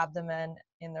 around their abdomen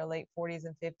in their late 40s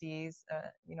and 50s,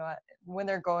 when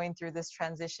they're going through this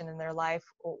transition in their life.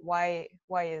 Why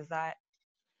is that?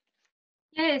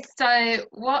 Yeah, so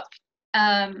what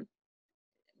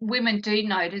women do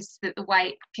notice that the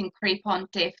weight can creep on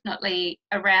definitely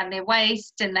around their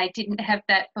waist, and they didn't have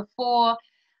that before.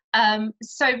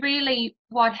 So really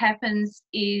what happens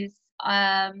is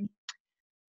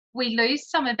we lose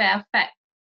some of our fat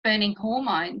burning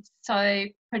hormones. So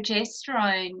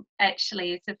progesterone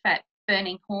actually is a fat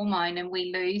burning hormone, and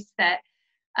we lose that.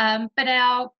 But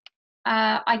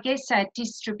I guess our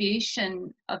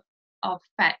distribution of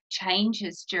fat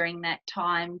changes during that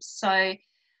time. So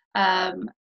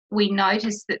we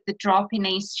notice that the drop in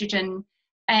estrogen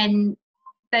and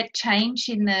that change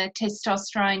in the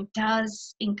testosterone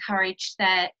does encourage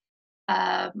that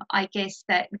I guess,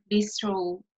 that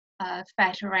visceral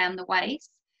fat around the waist.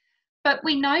 But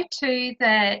we know too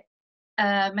that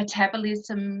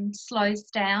metabolism slows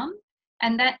down,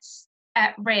 and that's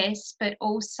at rest, but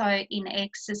also in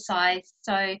exercise.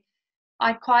 So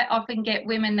I quite often get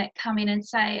women that come in and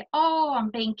say, oh,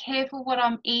 I'm being careful what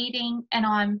I'm eating and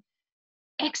I'm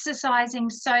exercising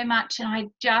so much and I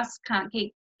just can't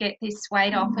get this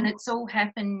weight off. And it's all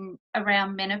happened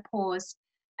around menopause.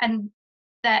 And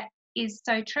that is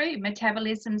so true.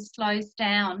 Metabolism slows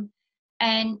down.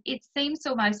 And it seems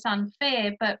almost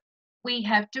unfair, but we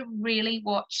have to really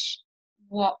watch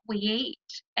what we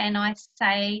eat. And I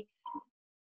say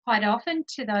quite often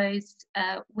to those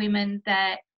women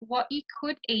that what you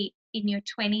could eat in your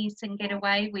 20s and get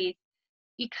away with,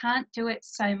 you can't do it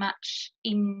so much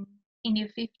in your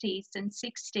 50s and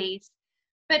 60s.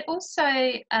 But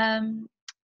also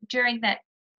during that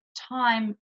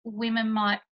time, women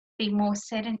might be more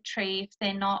sedentary if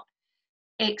they're not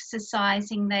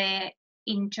exercising, they're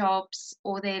in jobs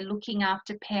or they're looking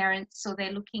after parents or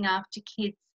they're looking after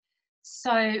kids.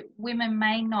 So women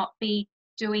may not be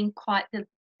doing quite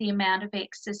the amount of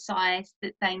exercise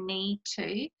that they need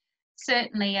to,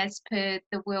 certainly as per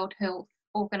the World Health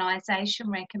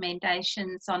Organization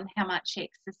recommendations on how much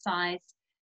exercise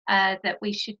that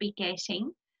we should be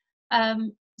getting.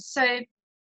 So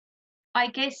I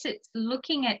guess it's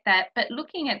looking at that, but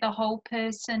looking at the whole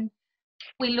person.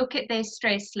 We look at their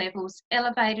stress levels.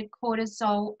 Elevated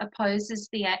cortisol opposes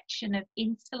the action of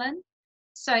insulin.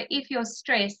 So if you're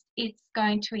stressed, it's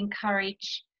going to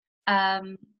encourage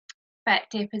fat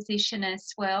deposition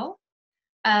as well.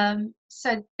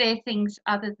 So they're things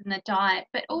other than the diet,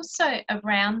 but also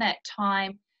around that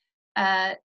time,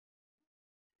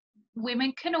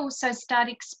 women can also start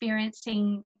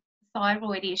experiencing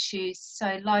thyroid issues.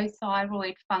 So low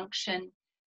thyroid function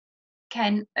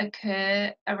can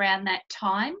occur around that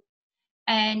time.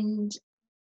 And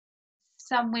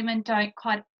some women don't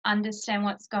quite understand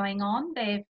what's going on.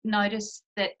 They've noticed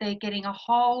that they're getting a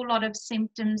whole lot of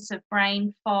symptoms of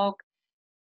brain fog,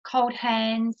 cold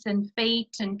hands and feet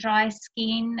and dry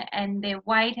skin, and their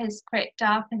weight has crept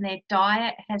up and their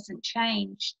diet hasn't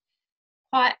changed.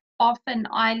 Quite often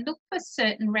I look for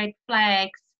certain red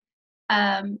flags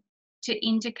to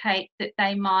indicate that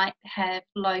they might have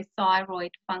low thyroid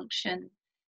function.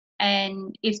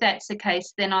 And if that's the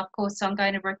case, then of course I'm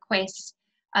going to request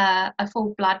a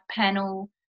full blood panel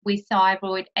with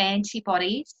thyroid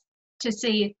antibodies to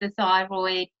see if the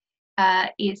thyroid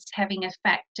is having a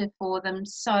factor for them.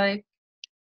 So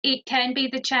it can be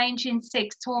the change in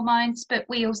sex hormones, but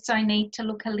we also need to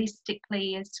look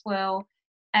holistically as well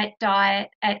at diet,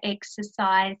 at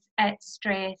exercise, at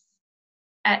stress,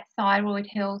 at thyroid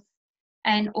health,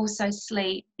 and also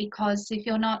sleep, because if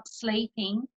you're not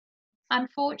sleeping,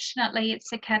 unfortunately,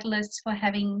 it's a catalyst for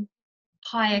having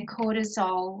higher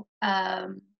cortisol.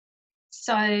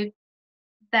 So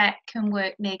that can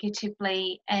work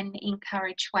negatively and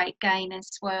encourage weight gain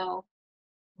as well.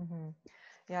 Mm-hmm.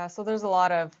 Yeah, so there's a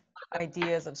lot of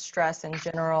ideas of stress in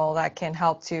general that can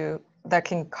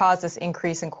cause this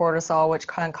increase in cortisol, which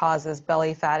kind of causes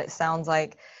belly fat. It sounds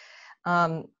like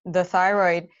the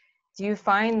thyroid. Do you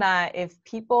find that if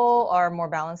people are more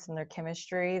balanced in their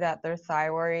chemistry, that their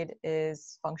thyroid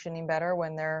is functioning better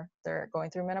when they're going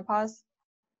through menopause?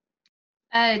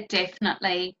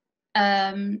 Definitely.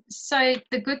 So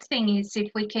the good thing is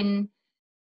if we can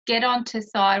get onto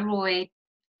thyroid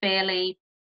fairly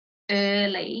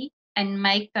early and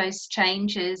make those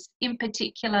changes, in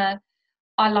particular,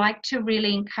 I like to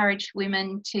really encourage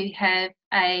women to have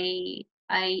an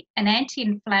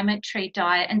anti-inflammatory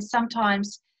diet, and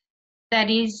sometimes that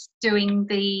is doing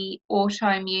the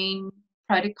autoimmune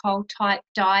protocol type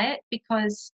diet,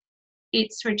 because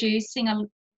it's reducing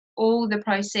all the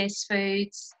processed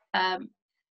foods,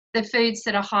 the foods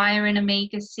that are higher in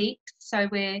omega-6. So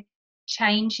we're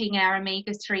changing our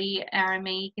omega-3, our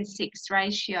omega-6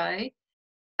 ratio.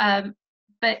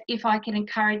 But if I can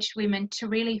encourage women to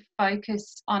really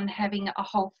focus on having a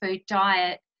whole food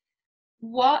diet,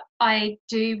 what I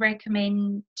do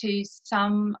recommend to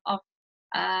some of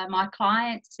my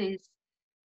clients is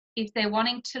if they're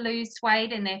wanting to lose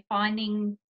weight and they're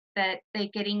finding that they're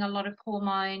getting a lot of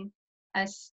hormone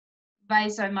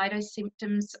vasomotor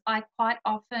symptoms, I quite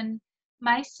often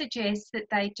may suggest that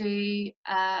they do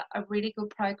a really good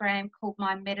program called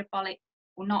my Metabolic,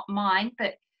 well, not mine,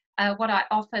 but what I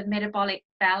offer, Metabolic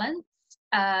Balance.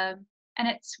 And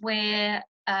it's where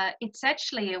it's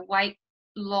actually a weight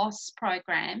loss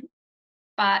program,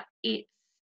 but it's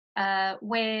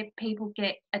where people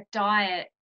get a diet,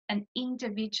 an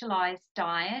individualized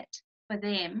diet for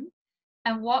them,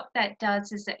 And what that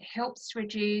does is it helps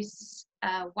reduce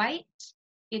weight,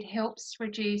 it helps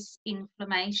reduce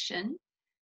inflammation.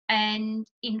 And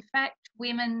in fact,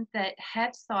 women that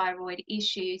have thyroid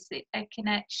issues, it can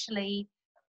actually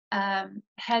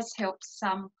has helped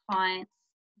some clients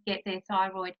get their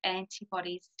thyroid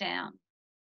antibodies down.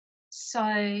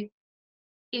 So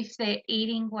if they're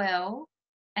eating well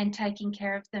and taking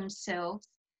care of themselves,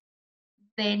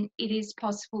 then it is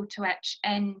possible to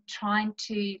and trying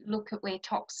to look at where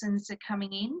toxins are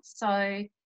coming in. So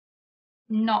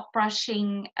not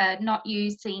brushing, not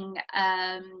using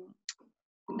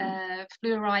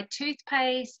fluoride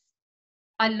toothpaste.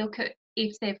 I look at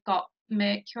if they've got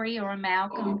mercury or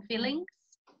amalgam fillings.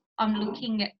 I'm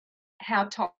looking at how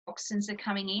toxins are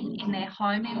coming in their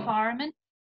home environment,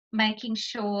 making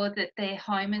sure that their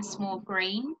home is more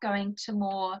green, going to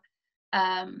more,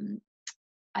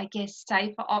 I guess,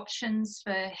 safer options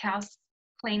for house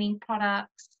cleaning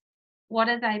products. What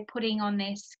are they putting on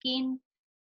their skin?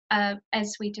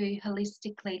 As we do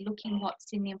holistically, looking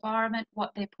what's in the environment,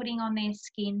 what they're putting on their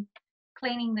skin,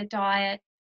 cleaning the diet,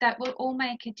 that will all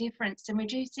make a difference. And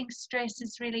reducing stress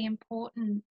is really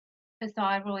important for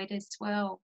thyroid as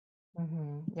well.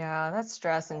 Mm-hmm. Yeah, that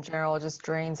stress in general just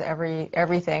drains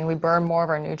everything. We burn more of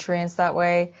our nutrients that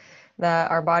way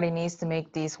that our body needs to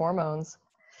make these hormones.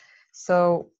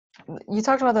 So you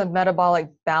talked about the metabolic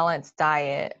balance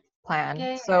diet plan.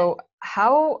 Yeah. So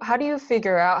how do you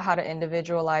figure out how to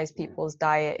individualize people's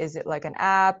diet? Is it like an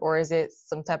app or is it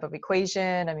some type of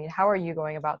equation? I mean, how are you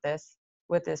going about this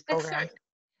with this program?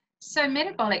 So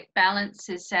metabolic balance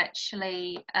is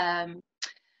actually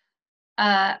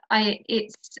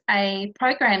it's a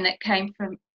program that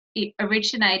it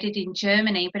originated in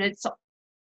Germany, but it's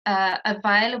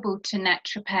available to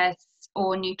naturopaths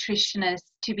or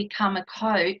nutritionists to become a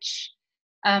coach,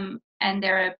 and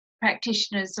there are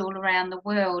practitioners all around the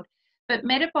world. But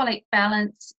metabolic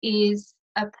balance is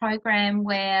a program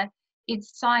where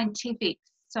it's scientific.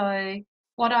 So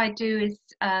what I do is,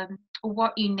 or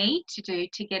what you need to do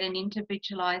to get an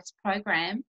individualized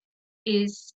program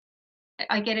is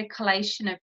I get a collation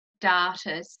of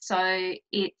data. So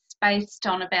it's based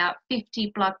on about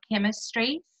 50 blood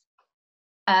chemistries,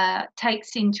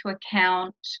 takes into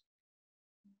account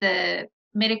the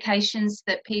medications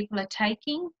that people are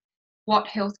taking, what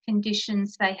health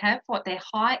conditions they have, what their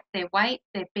height, their weight,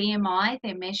 their BMI,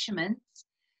 their measurements,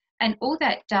 and all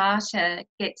that data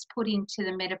gets put into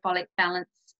the metabolic balance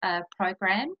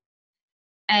program.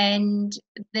 And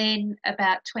then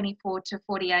about 24 to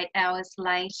 48 hours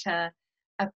later,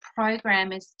 a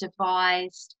program is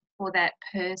devised for that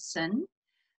person,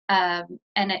 and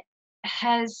it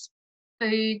has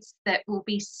foods that will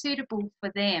be suitable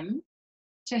for them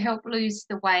to help lose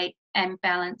the weight and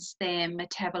balance their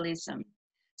metabolism.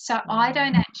 So I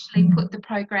don't actually put the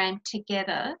program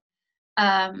together.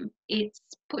 It's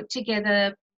put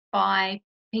together by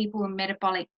people in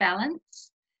metabolic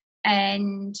balance,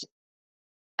 and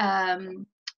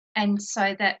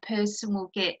so that person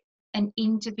will get an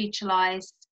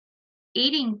individualized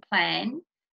eating plan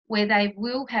where they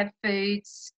will have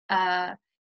foods.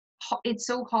 It's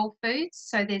all whole foods,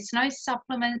 so there's no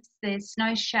supplements, there's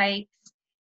no shakes.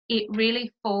 It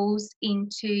really falls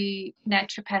into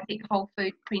naturopathic whole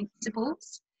food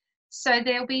principles. So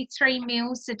there'll be 3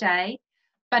 meals a day,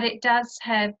 but it does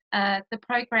have the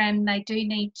program, they do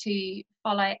need to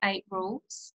follow 8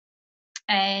 rules.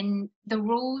 And the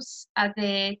rules are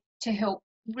there to help.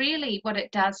 Really what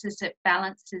it does is it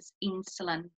balances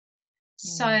insulin.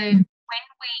 So when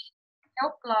we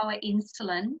help lower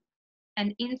insulin,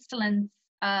 and insulin's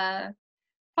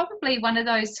probably one of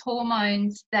those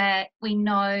hormones that we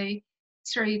know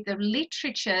through the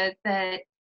literature that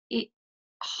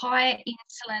higher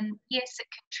insulin, yes, it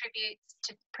contributes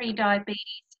to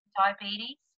pre-diabetes and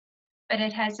diabetes, but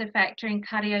it has a factor in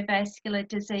cardiovascular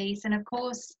disease and, of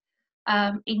course,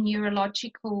 in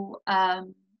neurological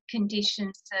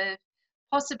conditions of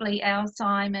possibly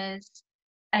Alzheimer's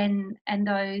and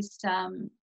those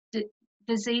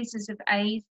diseases of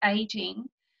aging.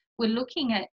 We're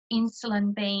looking at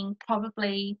insulin being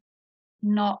probably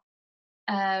not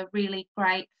really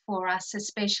great for us,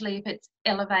 especially if it's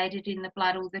elevated in the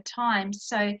blood all the time.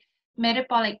 So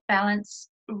metabolic balance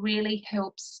really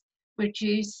helps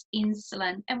reduce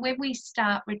insulin. And when we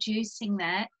start reducing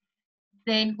that,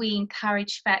 then we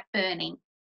encourage fat burning.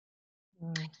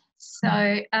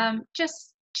 So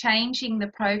just changing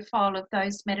the profile of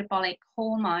those metabolic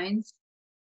hormones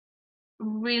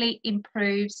really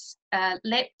improves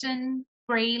leptin,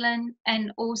 ghrelin,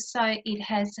 and also it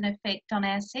has an effect on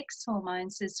our sex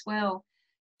hormones as well.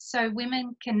 So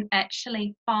women can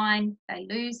actually find they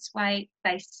lose weight,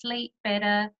 they sleep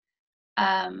better,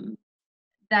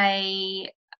 Their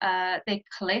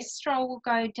cholesterol will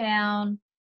go down,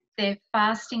 their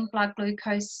fasting blood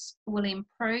glucose will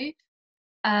improve,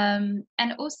 and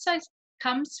also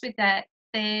comes with that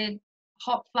their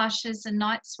hot flushes and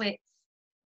night sweats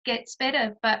gets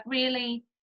better. But really,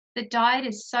 the diet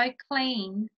is so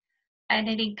clean and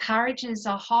it encourages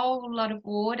a whole lot of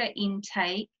water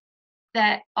intake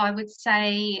that I would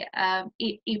say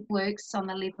it works on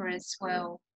the liver as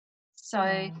well. So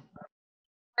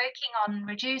working on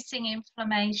reducing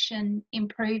inflammation,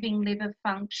 improving liver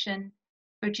function,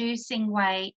 reducing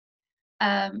weight,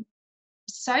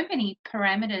 so many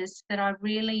parameters that I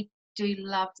really do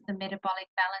love the Metabolic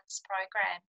Balance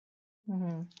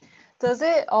program. Does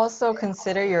it also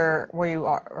consider where you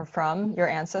are from, your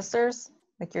ancestors,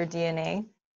 like your DNA?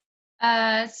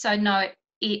 So no,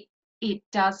 it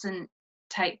doesn't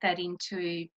take that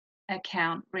into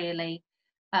account really.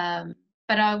 But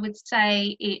I would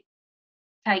say it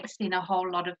takes in a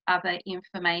whole lot of other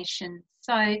information.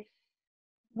 So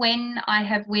when I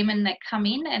have women that come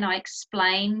in and I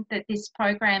explain that this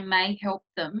program may help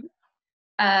them,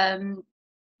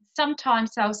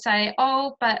 sometimes they'll say,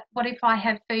 oh, but what if I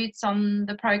have foods on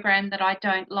the program that I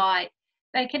don't like?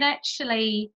 They can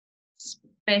actually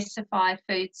specify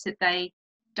foods that they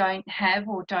don't have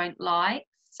or don't like.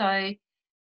 So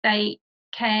they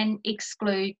can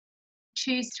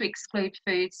choose to exclude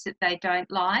foods that they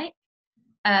don't like.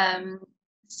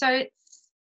 So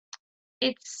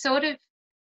it's sort of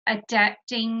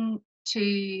adapting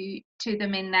to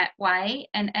them in that way.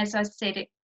 And as I said,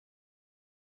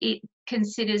 it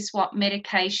considers what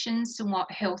medications and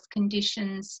what health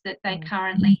conditions that they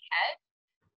currently have.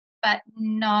 But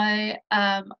no,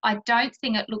 I don't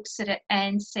think it looks at it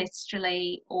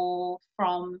ancestrally or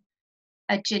from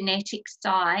a genetic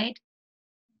side.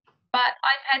 But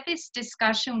I've had this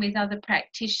discussion with other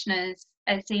practitioners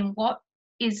as in what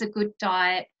is a good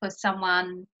diet for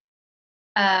someone,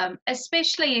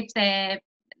 especially if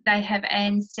they have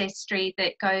ancestry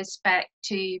that goes back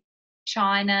to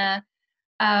China.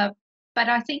 But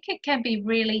I think it can be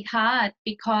really hard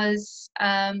because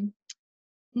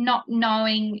not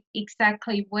knowing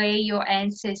exactly where your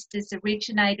ancestors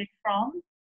originated from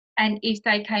and if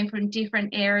they came from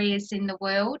different areas in the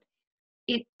world,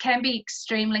 it can be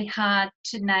extremely hard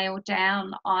to nail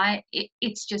down.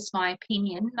 It's just my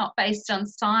opinion, not based on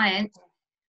science.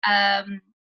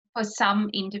 For some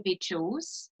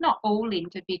individuals, not all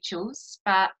individuals,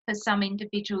 but for some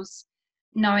individuals,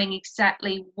 knowing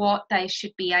exactly what they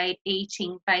should be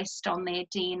eating based on their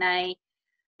DNA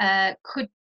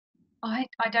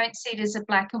I don't see it as a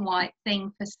black and white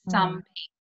thing for some people.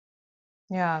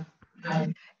 Yeah.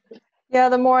 Yeah,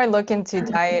 the more I look into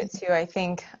diet too, I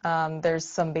think there's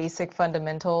some basic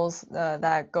fundamentals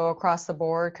that go across the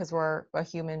board because we're a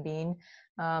human being.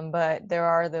 But there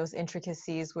are those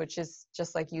intricacies, which is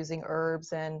just like using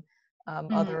herbs and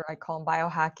other, I call them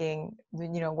biohacking,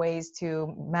 ways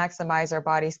to maximize our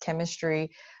body's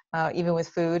chemistry. Even with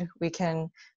food, we can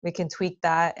tweak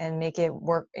that and make it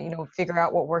work, figure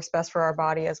out what works best for our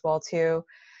body as well too.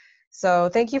 So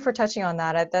thank you for touching on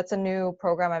that. That's a new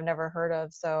program I've never heard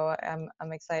of. So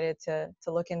I'm excited to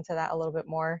look into that a little bit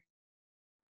more.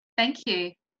 Thank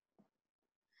you.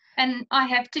 And I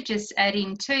have to just add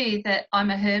in too that I'm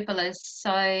a herbalist,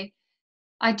 so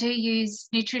I do use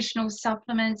nutritional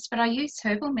supplements, but I use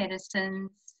herbal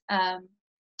medicines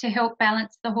to help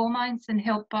balance the hormones and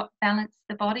help balance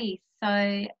the body.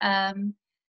 So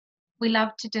we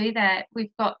love to do that.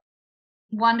 We've got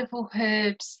wonderful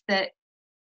herbs that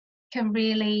can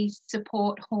really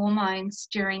support hormones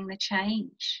during the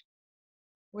change.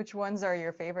 Which ones are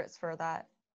your favorites for that?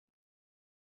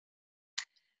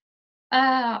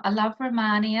 I love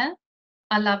Romania.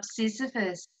 I love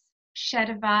Sisyphus,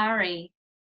 Shatavari,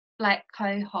 black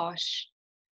cohosh.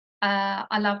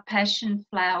 I love passion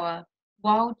flower,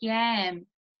 wild yam,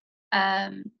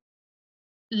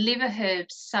 liver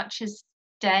herbs such as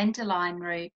dandelion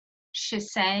root,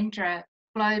 schisandra,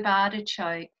 globe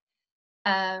artichoke,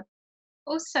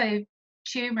 also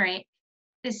turmeric.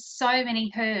 There's so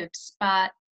many herbs,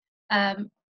 but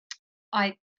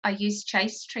I use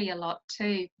chaste tree a lot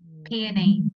too,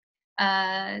 peony.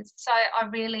 So I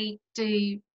really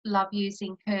do love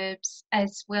using herbs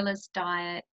as well as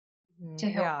diet to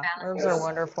help balance. Herbs are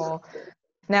wonderful.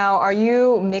 Now, are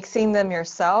you mixing them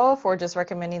yourself or just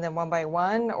recommending them one by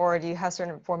one, or do you have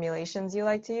certain formulations you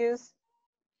like to use?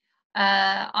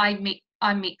 I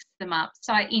mix them up.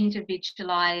 So I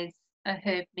individualize a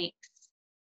herb mix.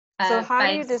 So how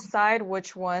do you decide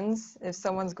which ones, if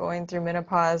someone's going through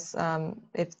menopause,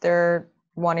 if they're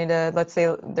wanting to, let's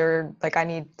say they're like, I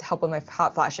need help with my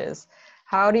hot flashes,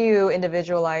 How do you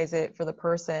individualize it for the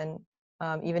person,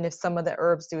 even if some of the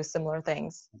herbs do similar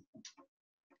things?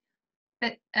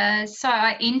 But, so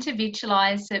I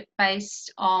individualize it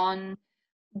based on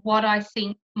what I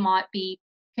think might be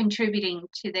contributing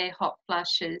to their hot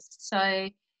flushes. So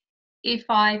if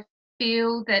I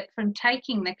feel that from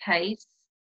taking the case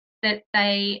that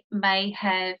they may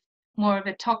have more of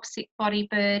a toxic body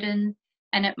burden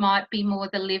and it might be more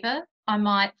the liver, I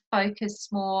might focus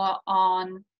more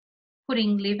on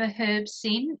putting liver herbs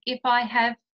in. If I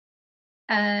have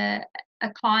a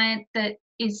client that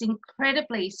is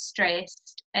incredibly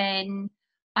stressed and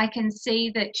I can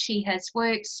see that she has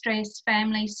work stress,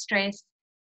 family stress,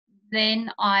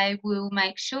 then I will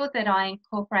make sure that I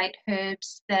incorporate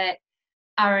herbs that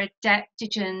are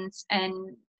adaptogens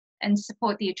and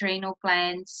support the adrenal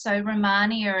glands. So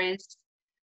Romania is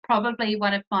probably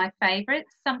one of my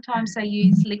favourites. Sometimes I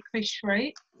use licorice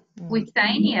root.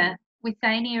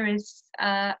 Withania is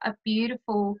a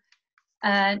beautiful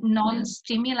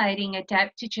non-stimulating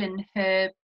adaptogen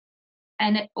herb,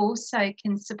 and it also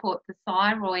can support the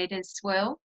thyroid as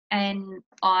well, and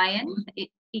iron.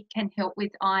 It can help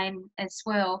with iron as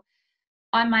well.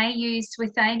 I may use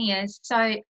Withania,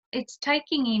 so it's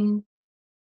taking in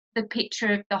the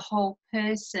picture of the whole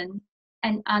person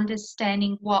and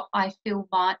understanding what I feel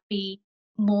might be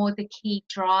more the key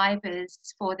drivers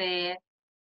for their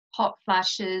hot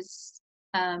flushes,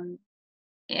 and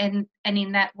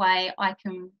in that way I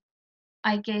can,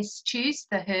 I guess, choose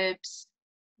the herbs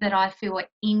that I feel are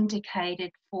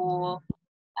indicated for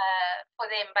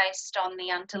them based on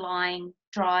the underlying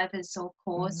drivers or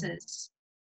causes.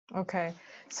 Okay.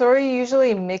 So are you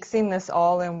usually mixing this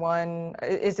all in one?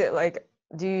 Is it like,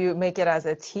 do you make it as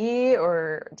a tea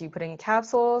or do you put it in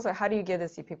capsules, or how do you give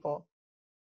this to people?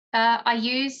 I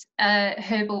use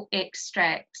herbal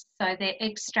extracts. So they're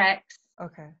extracts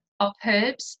Okay. of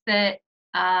herbs that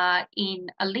are in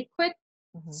a liquid.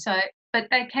 So, but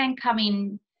they can come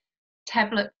in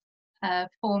tablet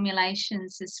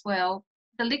formulations as well.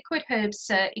 The liquid herbs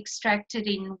are extracted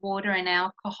in water and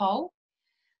alcohol,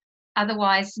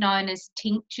 otherwise known as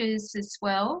tinctures as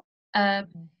well. I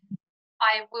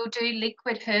will do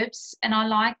liquid herbs, and I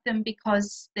like them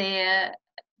because they're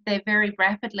very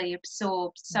rapidly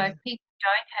absorbed. So if people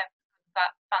don't have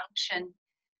gut function,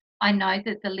 I know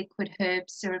that the liquid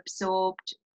herbs are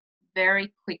absorbed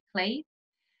very quickly.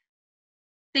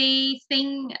 The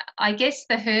thing, I guess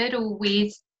the hurdle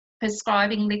with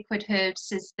prescribing liquid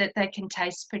herbs is that they can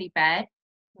taste pretty bad,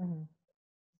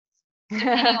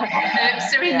 depending on what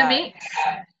herbs are in the mix.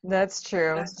 That's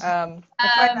true. I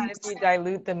find that if you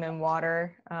dilute them in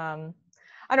water,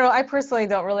 I don't know, I personally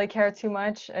don't really care too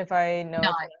much if I know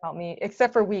it's going to help me,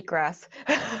 except for wheatgrass.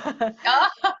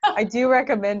 I do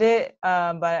recommend it,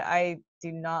 but I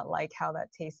do not like how that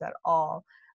tastes at all.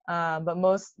 But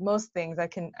most things I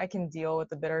can deal with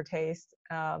the bitter taste.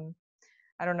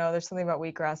 I don't know, there's something about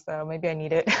wheatgrass though. Maybe I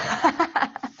need it.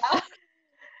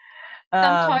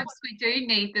 Sometimes we do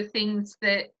need the things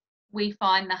that we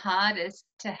find the hardest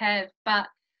to have, but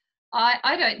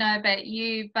I don't know about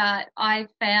you, but I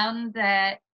found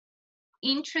that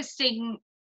interesting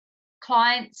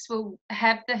clients will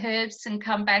have the herbs and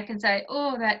come back and say,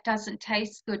 oh, that doesn't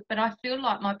taste good, but I feel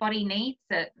like my body needs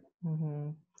it.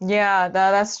 Yeah,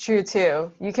 that's true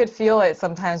too. You could feel it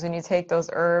sometimes when you take those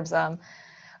herbs. At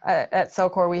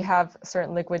Cellcore, we have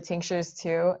certain liquid tinctures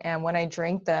too, and when I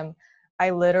drink them, I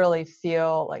literally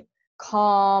feel like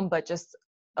calm, but just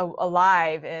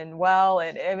alive and well,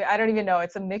 and I don't even know.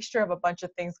 It's a mixture of a bunch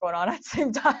of things going on at the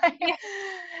same time. Yeah.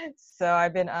 So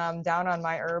I've been down on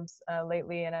my herbs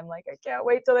lately, and I'm like, I can't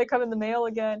wait till they come in the mail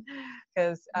again,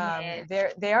 because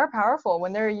they are powerful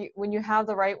when you have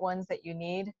the right ones that you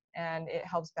need, and it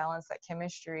helps balance that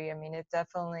chemistry. I mean, it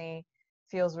definitely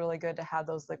feels really good to have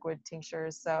those liquid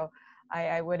tinctures. So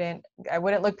I wouldn't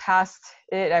look past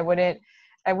it. I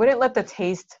wouldn't let the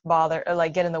taste bother or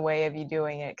like get in the way of you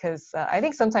doing it, because I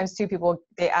think sometimes too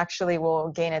they actually will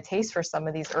gain a taste for some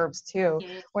of these herbs too.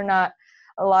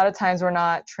 A lot of times we're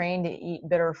not trained to eat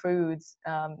bitter foods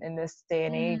in this day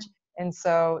and age, and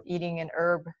so eating an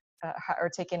herb or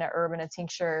taking an herb in a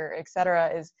tincture,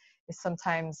 etc., is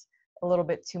sometimes a little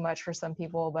bit too much for some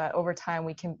people, but over time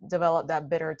we can develop that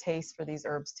bitter taste for these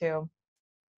herbs too.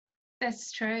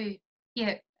 That's true.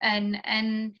 Yeah, and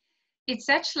it's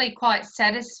actually quite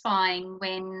satisfying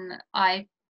when I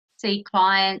see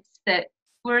clients that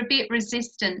were a bit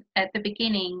resistant at the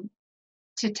beginning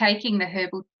to taking the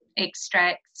herbal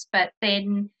extracts, but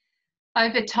then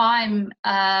over time,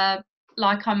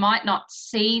 like I might not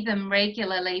see them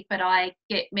regularly, but I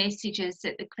get messages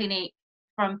at the clinic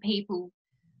from people,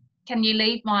 can you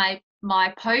leave my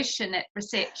my potion at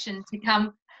reception to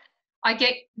come.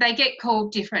 They get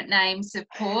called different names, of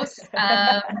course.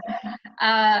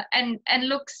 And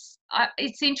looks,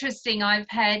 it's interesting. I've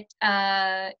had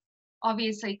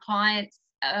obviously clients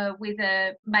with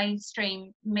a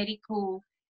mainstream medical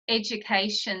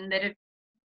education that have,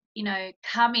 you know,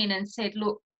 come in and said,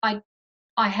 look,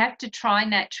 I have to try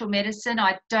natural medicine.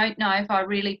 I don't know if I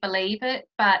really believe it,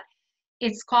 but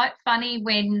it's quite funny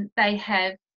when they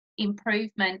have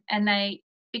improvement and they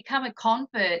become a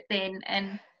convert then,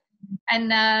 and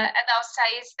they'll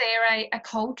say, is there a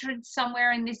cauldron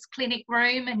somewhere in this clinic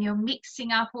room and you're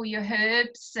mixing up all your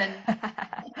herbs? And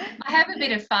I have a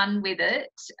bit of fun with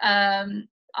it.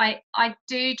 I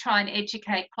do try and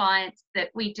educate clients that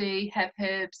we do have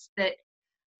herbs that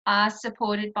are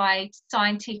supported by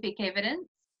scientific evidence.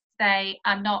 They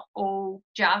are not all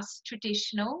just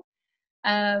traditional,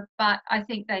 but I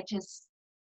think they just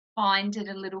find it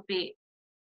a little bit,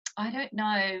 I don't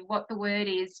know what the word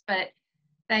is, but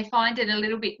they find it a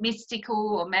little bit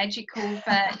mystical or magical.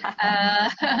 But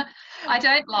I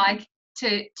don't like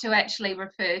to actually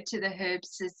refer to the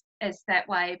herbs as that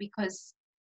way, because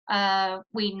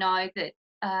we know that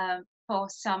for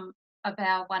some of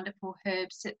our wonderful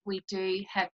herbs that we do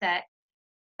have that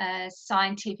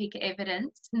scientific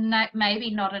evidence,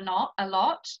 maybe not a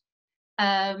lot,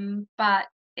 but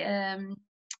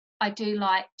I do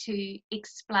like to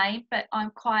explain, but I'm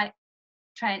quite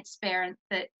transparent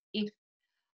that if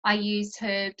I use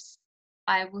herbs,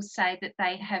 I will say that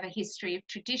they have a history of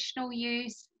traditional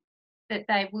use, that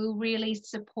they will really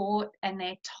support, and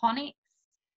they're tonics.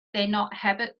 They're not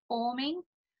habit forming.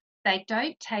 They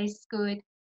don't taste good,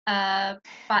 but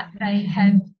they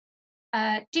have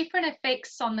different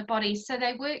effects on the body. So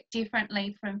they work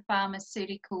differently from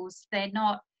pharmaceuticals. They're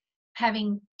not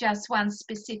having just one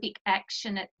specific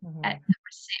action at the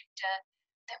receptor.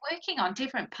 They're working on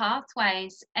different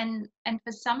pathways, and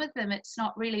for some of them it's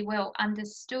not really well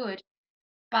understood.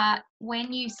 But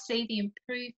when you see the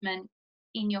improvement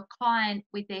in your client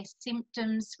with their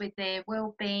symptoms, with their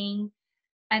well-being,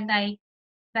 and they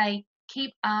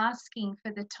keep asking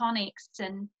for the tonics,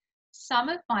 and some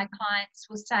of my clients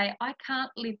will say, I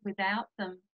can't live without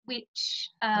them,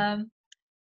 which I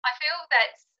feel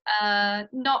that's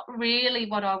not really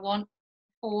what I want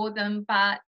for them.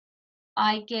 But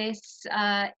I guess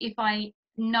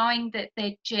knowing that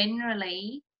they're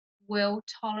generally well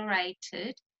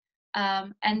tolerated,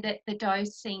 and that the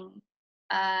dosing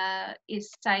is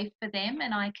safe for them,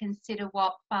 and I consider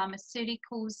what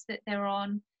pharmaceuticals that they're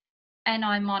on, and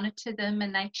I monitor them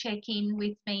and they check in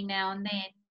with me now and then.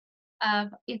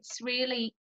 It's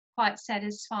really quite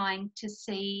satisfying to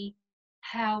see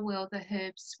how well the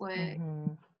herbs work.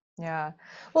 Yeah.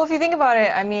 Well, if you think about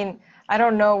it, I mean, I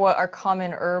don't know what are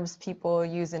common herbs people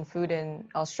use in food in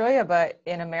Australia, but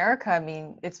in America, I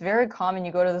mean, it's very common.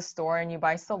 You go to the store and you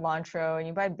buy cilantro and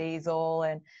you buy basil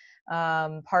and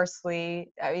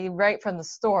parsley. I mean, right from the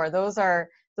store. Those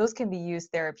can be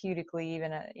used therapeutically,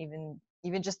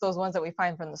 even just those ones that we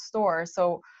find from the store.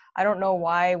 So I don't know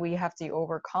why we have to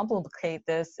overcomplicate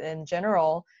this in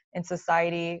general in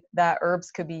society, that herbs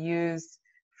could be used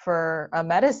for a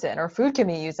medicine, or food can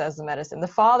be used as a medicine. The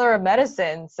father of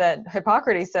medicine said,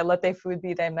 Hippocrates said, let thy food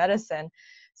be thy medicine.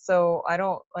 So I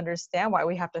don't understand why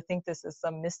we have to think this is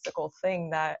some mystical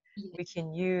thing that we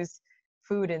can use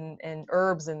food and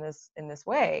herbs in this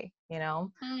way, you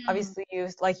know. Obviously,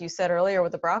 like you said earlier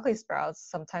with the broccoli sprouts,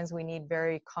 sometimes we need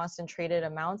very concentrated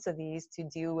amounts of these to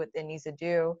do what it needs to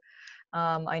do.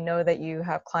 I know that you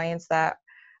have clients that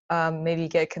maybe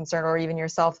get concerned, or even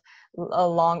yourself,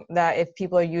 that if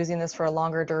people are using this for a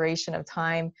longer duration of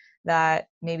time, that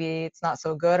maybe it's not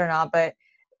so good or not. But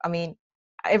I mean,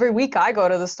 every week I go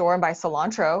to the store and buy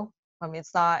cilantro. I mean,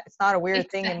 it's not a weird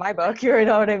thing in my book, you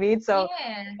know what I mean? So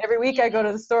every week I go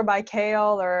to the store, buy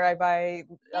kale, or I buy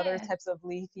other types of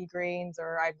leafy greens,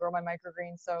 or I grow my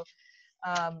microgreens. So,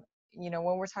 you know,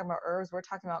 when we're talking about herbs, we're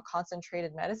talking about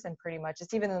concentrated medicine pretty much.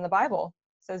 It's even in the Bible.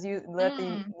 It says you let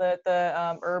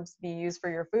the herbs be used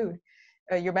for your food,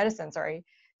 your medicine, sorry.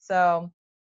 So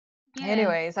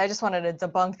anyways, I just wanted to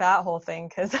debunk that whole thing,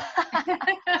 because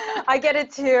I get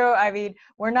it too. I mean,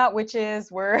 we're not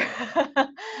witches.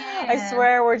 I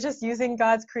swear, we're just using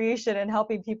God's creation and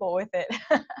helping people with it.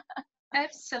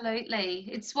 Absolutely.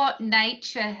 It's what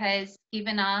nature has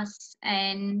given us,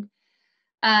 and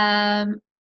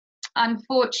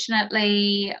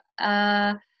unfortunately,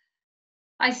 I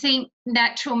think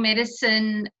natural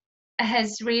medicine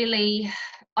has really,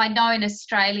 I know in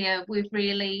Australia, we've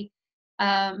really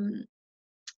had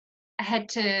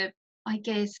to, I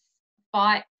guess,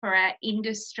 fight for our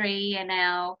industry and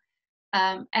our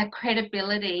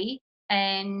credibility.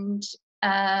 and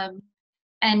I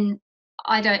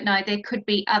don't know, there could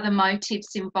be other motives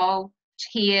involved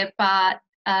here, but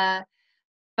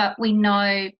we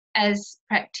know as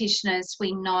practitioners,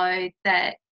 we know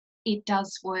that it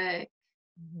does work,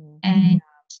 and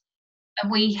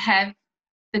we have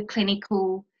the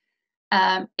clinical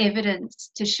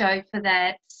evidence to show for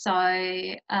that.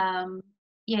 So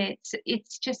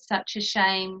it's just such a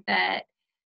shame that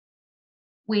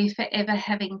we're forever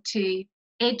having to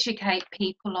educate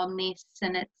people on this,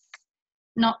 and it's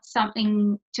not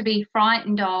something to be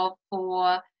frightened of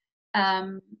or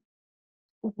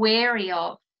wary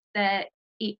of, that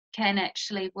it can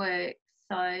actually work.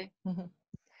 So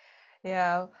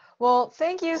yeah. Well,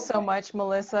 thank you so much,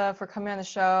 Melisa, for coming on the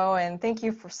show, and thank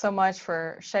you so much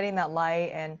for shedding that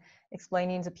light and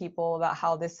explaining to people about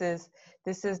how this is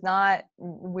not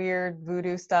weird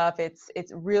voodoo stuff. It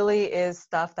really is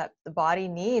stuff that the body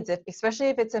needs, especially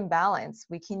if it's in balance.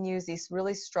 We can use these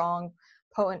really strong,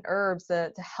 potent herbs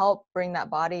to help bring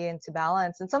that body into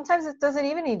balance. And sometimes it doesn't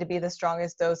even need to be the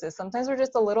strongest doses. Sometimes we're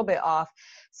just a little bit off.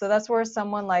 So that's where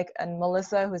someone like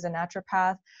Melisa, who's a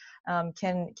naturopath,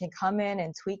 can come in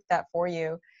and tweak that for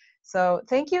you. So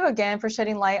thank you again for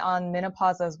shedding light on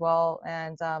menopause as well,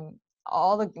 and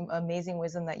all the amazing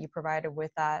wisdom that you provided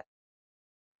with that.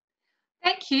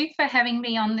 Thank you for having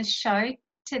me on the show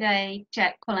today,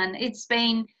 Jacqueline. It's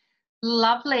been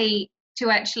lovely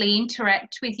to actually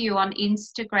interact with you on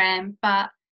Instagram, but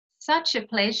such a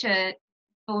pleasure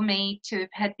for me to have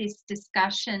had this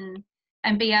discussion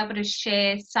and be able to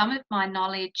share some of my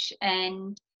knowledge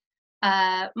and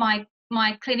my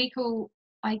clinical,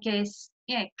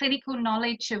 clinical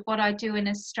knowledge of what I do in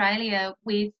Australia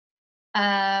with,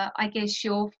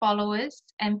 your followers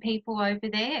and people over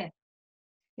there.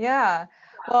 Yeah.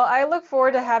 Well, I look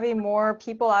forward to having more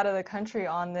people out of the country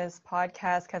on this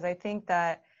podcast, because I think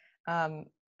that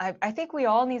I think we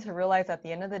all need to realize at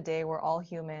the end of the day, we're all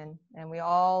human, and we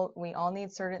all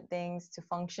need certain things to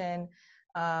function.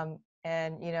 And,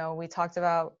 we talked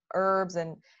about herbs,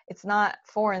 and it's not a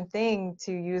foreign thing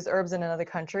to use herbs in another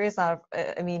country. It's not,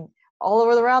 all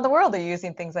over around the world, they're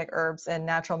using things like herbs and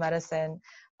natural medicine.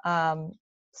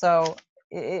 So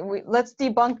let's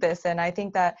debunk this. And I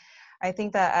think that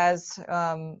as,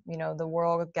 the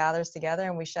world gathers together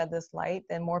and we shed this light,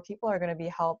 then more people are going to be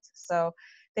helped. So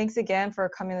thanks again for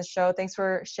coming to the show. Thanks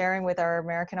for sharing with our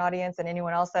American audience and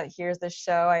anyone else that hears this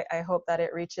show. I hope that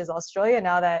it reaches Australia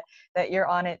now that you're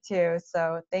on it too.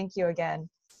 So thank you again.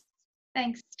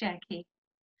 Thanks, Jackie.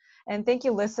 And thank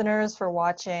you, listeners, for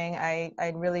watching. I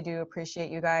really do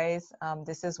appreciate you guys.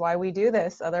 This is why we do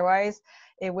this. Otherwise,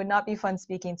 it would not be fun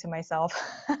speaking to myself.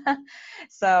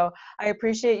 So I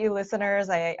appreciate you, listeners.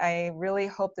 I really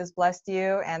hope this blessed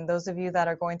you. And those of you that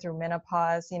are going through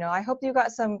menopause, I hope you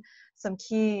got some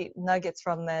key nuggets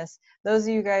from this. Those of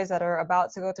you guys that are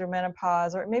about to go through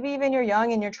menopause, or maybe even you're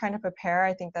young and you're trying to prepare,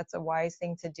 I think that's a wise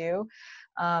thing to do.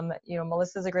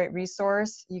 Melisa's a great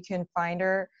resource. You can find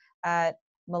her at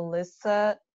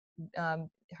Melisa,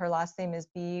 her last name is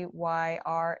Byrne,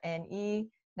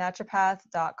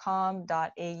 naturopath.com.au,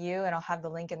 and I'll have the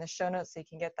link in the show notes so you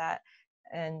can get that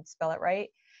and spell it right.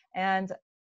 And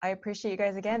I appreciate you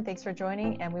guys again. Thanks for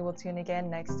joining, and we will tune again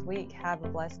next week. Have a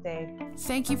blessed day.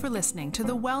 Thank you for listening to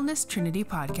the Wellness Trinity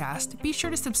podcast. Be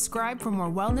sure to subscribe for more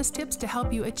wellness tips to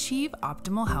help you achieve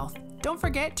optimal health. Don't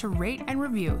forget to rate and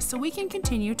review so we can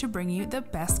continue to bring you the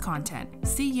best content.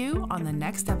 See you on the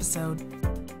next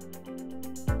episode.